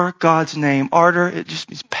for God's name. Ardor, it just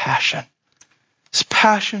means passion. It's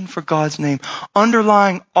passion for God's name.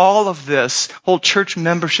 Underlying all of this whole church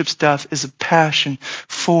membership stuff is a passion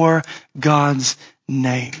for God's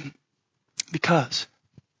name. Because,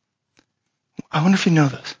 I wonder if you know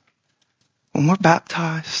this. When we're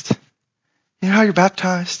baptized, you know how you're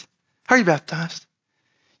baptized? How are you baptized?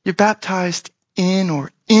 You're baptized in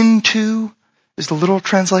or into, is the literal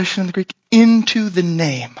translation in the Greek, into the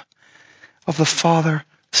name of the Father,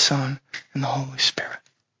 Son, and the Holy Spirit.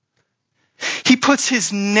 He puts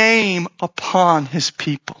His name upon His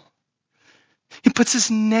people. He puts His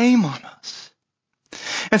name on us.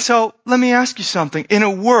 And so, let me ask you something. In a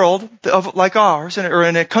world like ours, or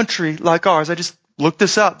in a country like ours, I just looked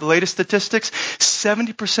this up, the latest statistics,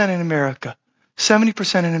 70% in America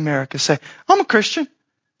say, I'm a Christian.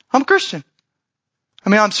 I'm a Christian. I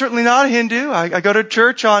mean, I'm certainly not a Hindu. I go to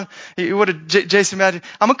church on, what did Jason imagine?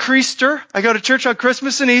 I'm a Creaster. I go to church on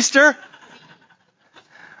Christmas and Easter.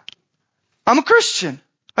 I'm a Christian.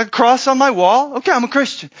 I cross on my wall. Okay, I'm a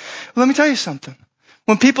Christian. Well, let me tell you something.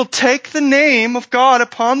 When people take the name of God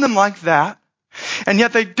upon them like that, and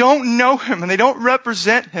yet they don't know Him and they don't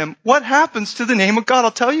represent Him, what happens to the name of God?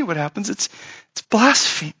 I'll tell you what happens. It's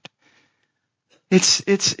blasphemed.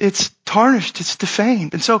 It's tarnished. It's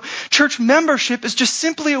defamed. And so church membership is just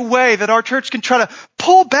simply a way that our church can try to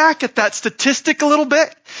pull back at that statistic a little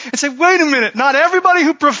bit and say, wait a minute, not everybody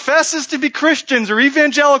who professes to be Christians or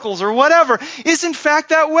evangelicals or whatever is in fact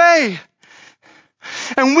that way.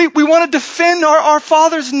 And we want to defend our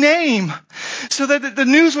Father's name so that the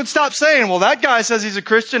news would stop saying, well, that guy says he's a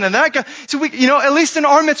Christian and that guy. So we, at least in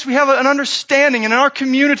our midst, we have an understanding, and in our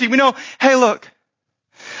community, we know, hey, look,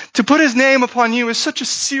 to put His name upon you is such a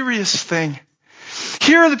serious thing.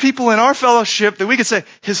 Here are the people in our fellowship that we could say,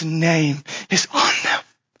 His name is on them.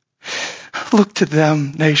 Look to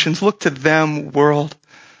them, nations. Look to them, world.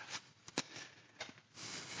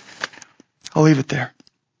 I'll leave it there.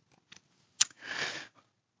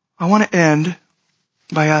 I want to end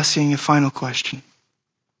by asking a final question.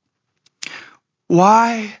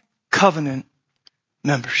 Why covenant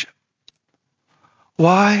membership?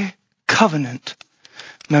 Why covenant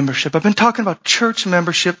membership? I've been talking about church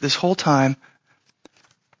membership this whole time.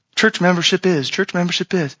 Church membership is.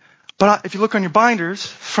 But if you look on your binders,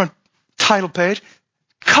 front title page,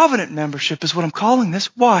 covenant membership is what I'm calling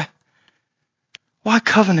this. Why? Why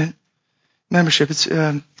covenant membership?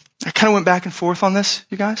 I kind of went back and forth on this,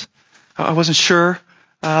 you guys. I wasn't sure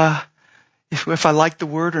if I liked the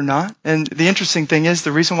word or not. And the interesting thing is,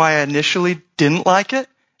 the reason why I initially didn't like it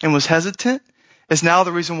and was hesitant is now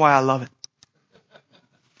the reason why I love it.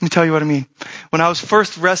 Let me tell you what I mean. When I was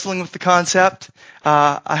first wrestling with the concept,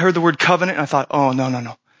 I heard the word covenant and I thought, oh,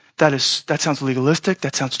 no. That sounds legalistic.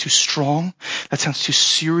 That sounds too strong. That sounds too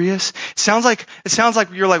serious. It sounds like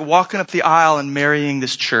you're like walking up the aisle and marrying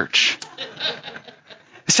this church.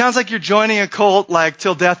 It sounds like you're joining a cult like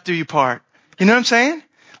till death do you part. You know what I'm saying?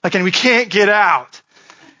 Like, and we can't get out.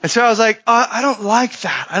 And so I was like, I don't like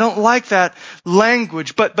that. I don't like that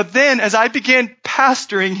language. But then as I began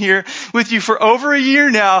pastoring here with you for over a year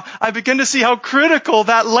now, I began to see how critical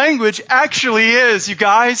that language actually is, you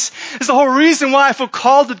guys. It's the whole reason why I feel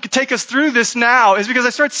called to take us through this now, is because I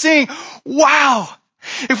start seeing, wow,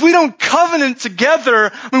 if we don't covenant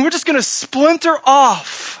together, we're just going to splinter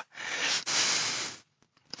off.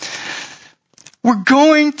 We're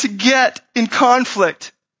going to get in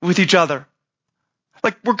conflict with each other.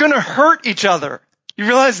 Like, we're going to hurt each other. You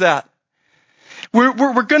realize that? We're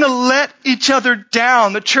going to let each other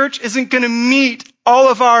down. The church isn't going to meet all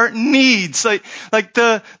of our needs. Like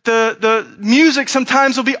the music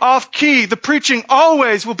sometimes will be off key. The preaching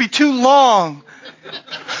always will be too long.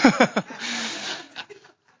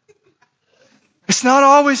 It's not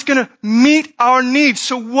always going to meet our needs.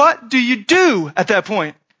 So what do you do at that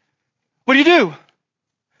point? What do?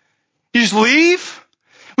 You just leave?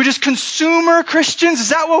 We just consumer Christians? Is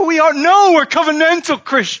that what we are? No, we're covenantal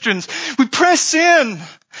Christians. We press in.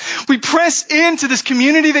 We press into this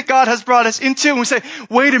community that God has brought us into, and we say,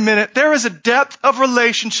 wait a minute, there is a depth of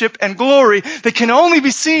relationship and glory that can only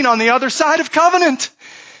be seen on the other side of covenant.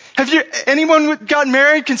 Anyone gotten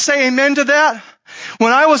married can say amen to that?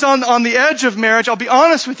 When I was on the edge of marriage, I'll be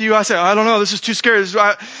honest with you, I said, I don't know, this is too scary.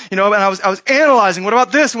 And I was analyzing, what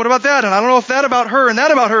about this and what about that? And I don't know if that about her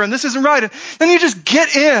and this isn't right. And then you just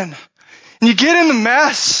get in. And you get in the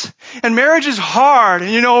mess. And marriage is hard.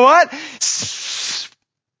 And you know what?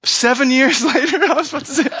 7 years later, I was about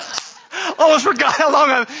to say, I almost forgot how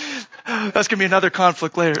long that's going to be another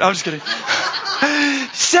conflict later. I'm just kidding.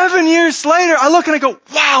 7 years later, I look and I go,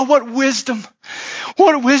 wow, what wisdom.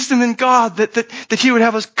 What wisdom in God that He would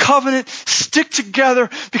have us covenant, stick together,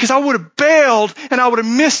 because I would have bailed and I would have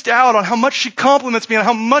missed out on how much she compliments me and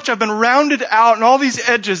how much I've been rounded out and all these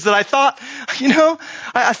edges that I thought,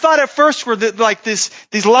 I thought at first were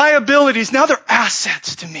these liabilities. Now they're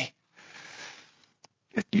assets to me.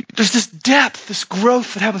 There's this depth, this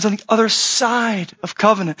growth that happens on the other side of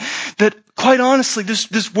covenant that, quite honestly,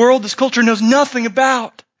 this world, this culture knows nothing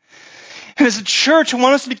about. And as a church, I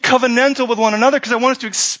want us to be covenantal with one another because I want us to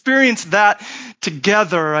experience that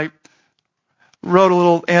together. I wrote a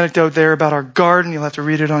little anecdote there about our garden. You'll have to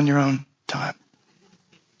read it on your own time.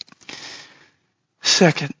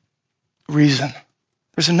 Second reason.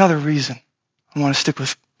 There's another reason I want to stick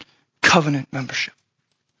with covenant membership.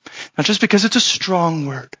 Not just because it's a strong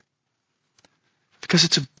word, because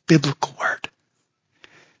it's a biblical word.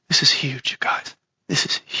 This is huge, you guys. This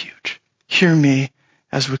is huge. Hear me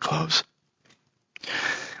as we close.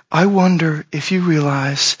 I wonder if you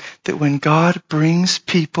realize that when God brings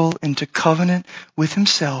people into covenant with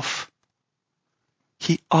himself,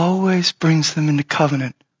 he always brings them into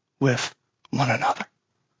covenant with one another.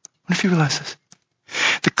 What if you realize this?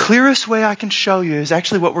 The clearest way I can show you is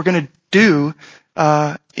actually what we're going to do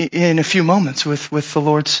in a few moments with the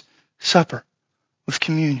Lord's Supper, with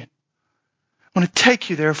communion. I want to take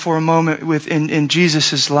you there for a moment in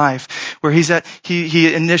Jesus' life, where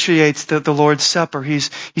he initiates the Lord's Supper. He's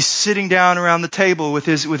sitting down around the table with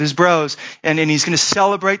his bros, and he's going to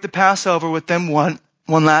celebrate the Passover with them one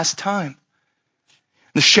last time.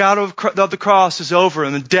 The shadow of the cross is over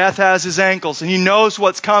him, and death has his ankles, and he knows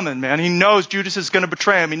what's coming, man. He knows Judas is going to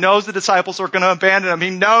betray him. He knows the disciples are going to abandon him. He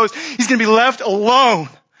knows he's going to be left alone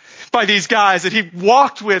by these guys that he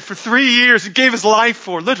walked with for 3 years and gave his life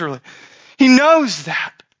for, literally. He knows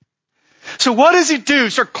that. So what does he do?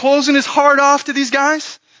 Start closing his heart off to these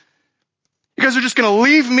guys? You guys are just going to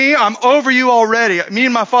leave me? I'm over you already. Me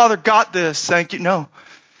and my Father got this. Thank you. No.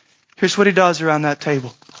 Here's what he does around that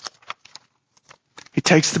table. He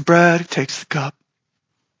takes the bread, he takes the cup,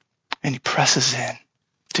 and he presses in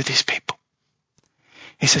to these people.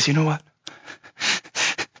 He says, you know what?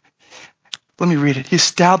 Let me read it. He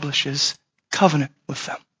establishes covenant with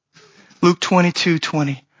them. Luke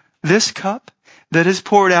 22:20. This cup that is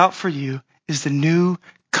poured out for you is the new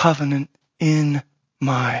covenant in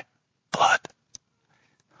my blood.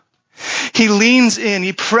 He leans in,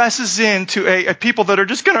 he presses in to a people that are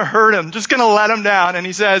just going to hurt him, just going to let him down, and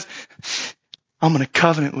he says, I'm going to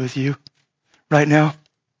covenant with you right now.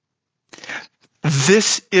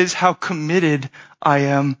 This is how committed I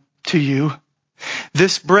am to you.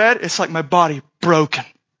 This bread is like my body broken.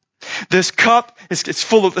 This cup it's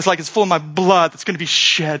full of my blood that's going to be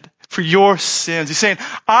shed for your sins. He's saying,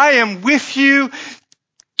 I am with you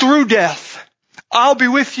through death. I'll be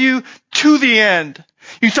with you to the end.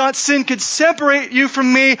 You thought sin could separate you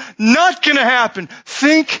from me? Not going to happen.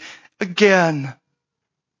 Think again.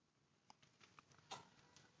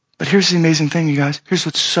 But here's the amazing thing, you guys. Here's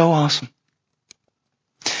what's so awesome.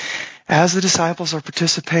 As the disciples are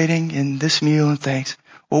participating in this meal and things,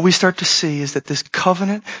 what we start to see is that this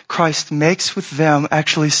covenant Christ makes with them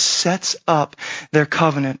actually sets up their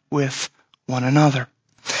covenant with one another.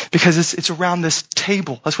 Because it's around this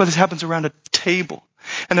table. That's why this happens around a table.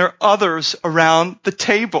 And there are others around the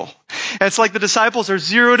table. And it's like the disciples are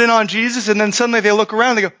zeroed in on Jesus, and then suddenly they look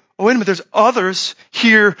around and they go, oh, wait a minute, there's others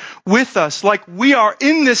here with us. Like we are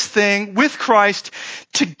in this thing with Christ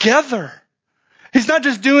together. He's not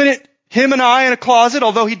just doing it, him and I in a closet,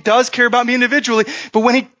 although he does care about me individually. But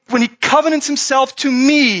when he covenants himself to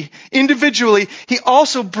me individually, he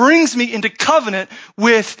also brings me into covenant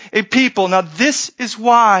with a people. Now this is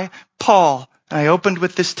why Paul, and I opened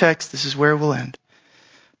with this text, this is where we'll end.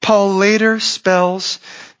 Paul later spells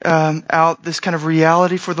out this kind of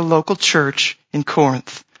reality for the local church in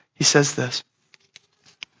Corinth. He says this,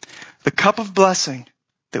 the cup of blessing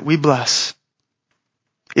that we bless,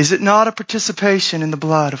 is it not a participation in the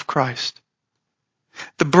blood of Christ?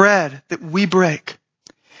 The bread that we break,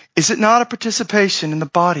 is it not a participation in the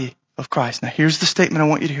body of Christ? Now here's the statement I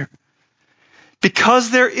want you to hear.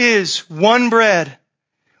 Because there is one bread,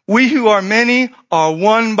 we who are many are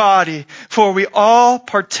one body, for we all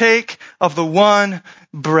partake of the one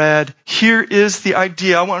bread. Here is the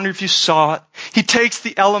idea. I wonder if you saw it. He takes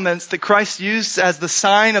the elements that Christ used as the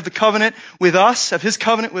sign of the covenant with us, of his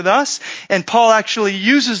covenant with us, and Paul actually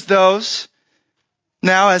uses those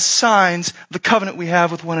now as signs of the covenant we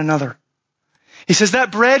have with one another. He says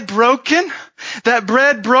that bread broken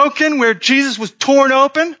where Jesus was torn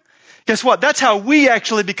open, guess what? That's how we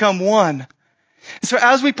actually become one. And so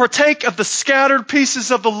as we partake of the scattered pieces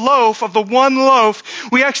of the loaf, of the one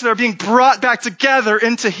loaf, we actually are being brought back together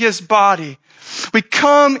into his body. We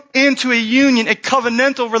come into a union, a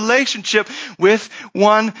covenantal relationship with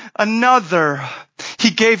one another. He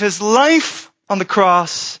gave his life on the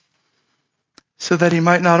cross so that he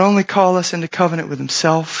might not only call us into covenant with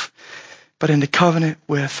himself, but into covenant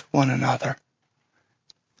with one another.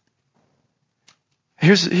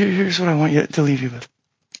 Here's what I want you to leave you with.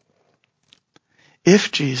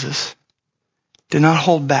 If Jesus did not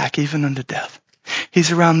hold back even unto death,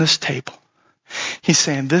 he's around this table. He's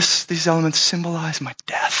saying, these elements symbolize my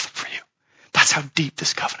death for you. That's how deep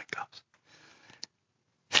this covenant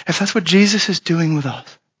goes. If that's what Jesus is doing with us,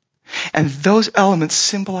 and those elements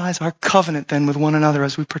symbolize our covenant then with one another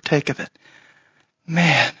as we partake of it,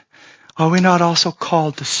 man, are we not also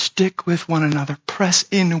called to stick with one another, press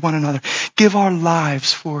into one another, give our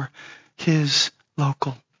lives for his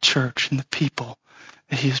local church and the people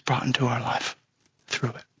that he has brought into our life through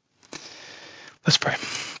it? Let's pray.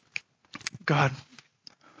 God,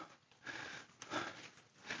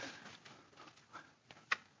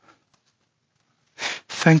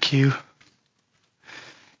 Thank you.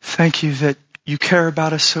 Thank you that you care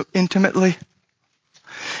about us so intimately,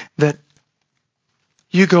 that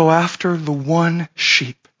you go after the one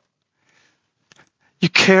sheep. You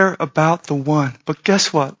care about the one. But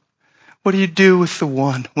guess what? What do you do with the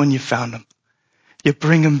one when you found him? You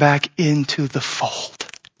bring him back into the fold.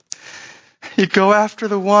 You go after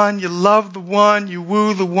the one, you love the one, you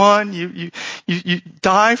woo the one, you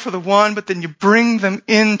die for the one, but then you bring them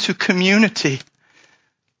into community.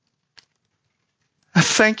 I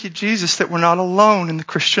thank you, Jesus, that we're not alone in the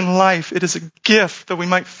Christian life. It is a gift, though we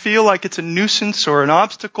might feel like it's a nuisance or an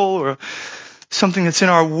obstacle or something that's in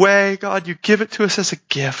our way. God, you give it to us as a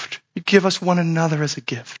gift. You give us one another as a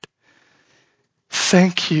gift.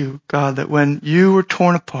 Thank you, God, that when you were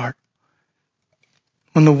torn apart,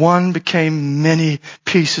 when the one became many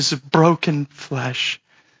pieces of broken flesh,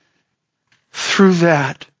 through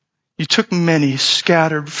that, you took many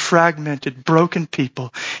scattered, fragmented, broken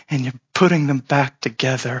people, and you're putting them back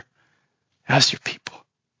together as your people,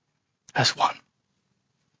 as one.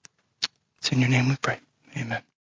 It's in your name we pray. Amen.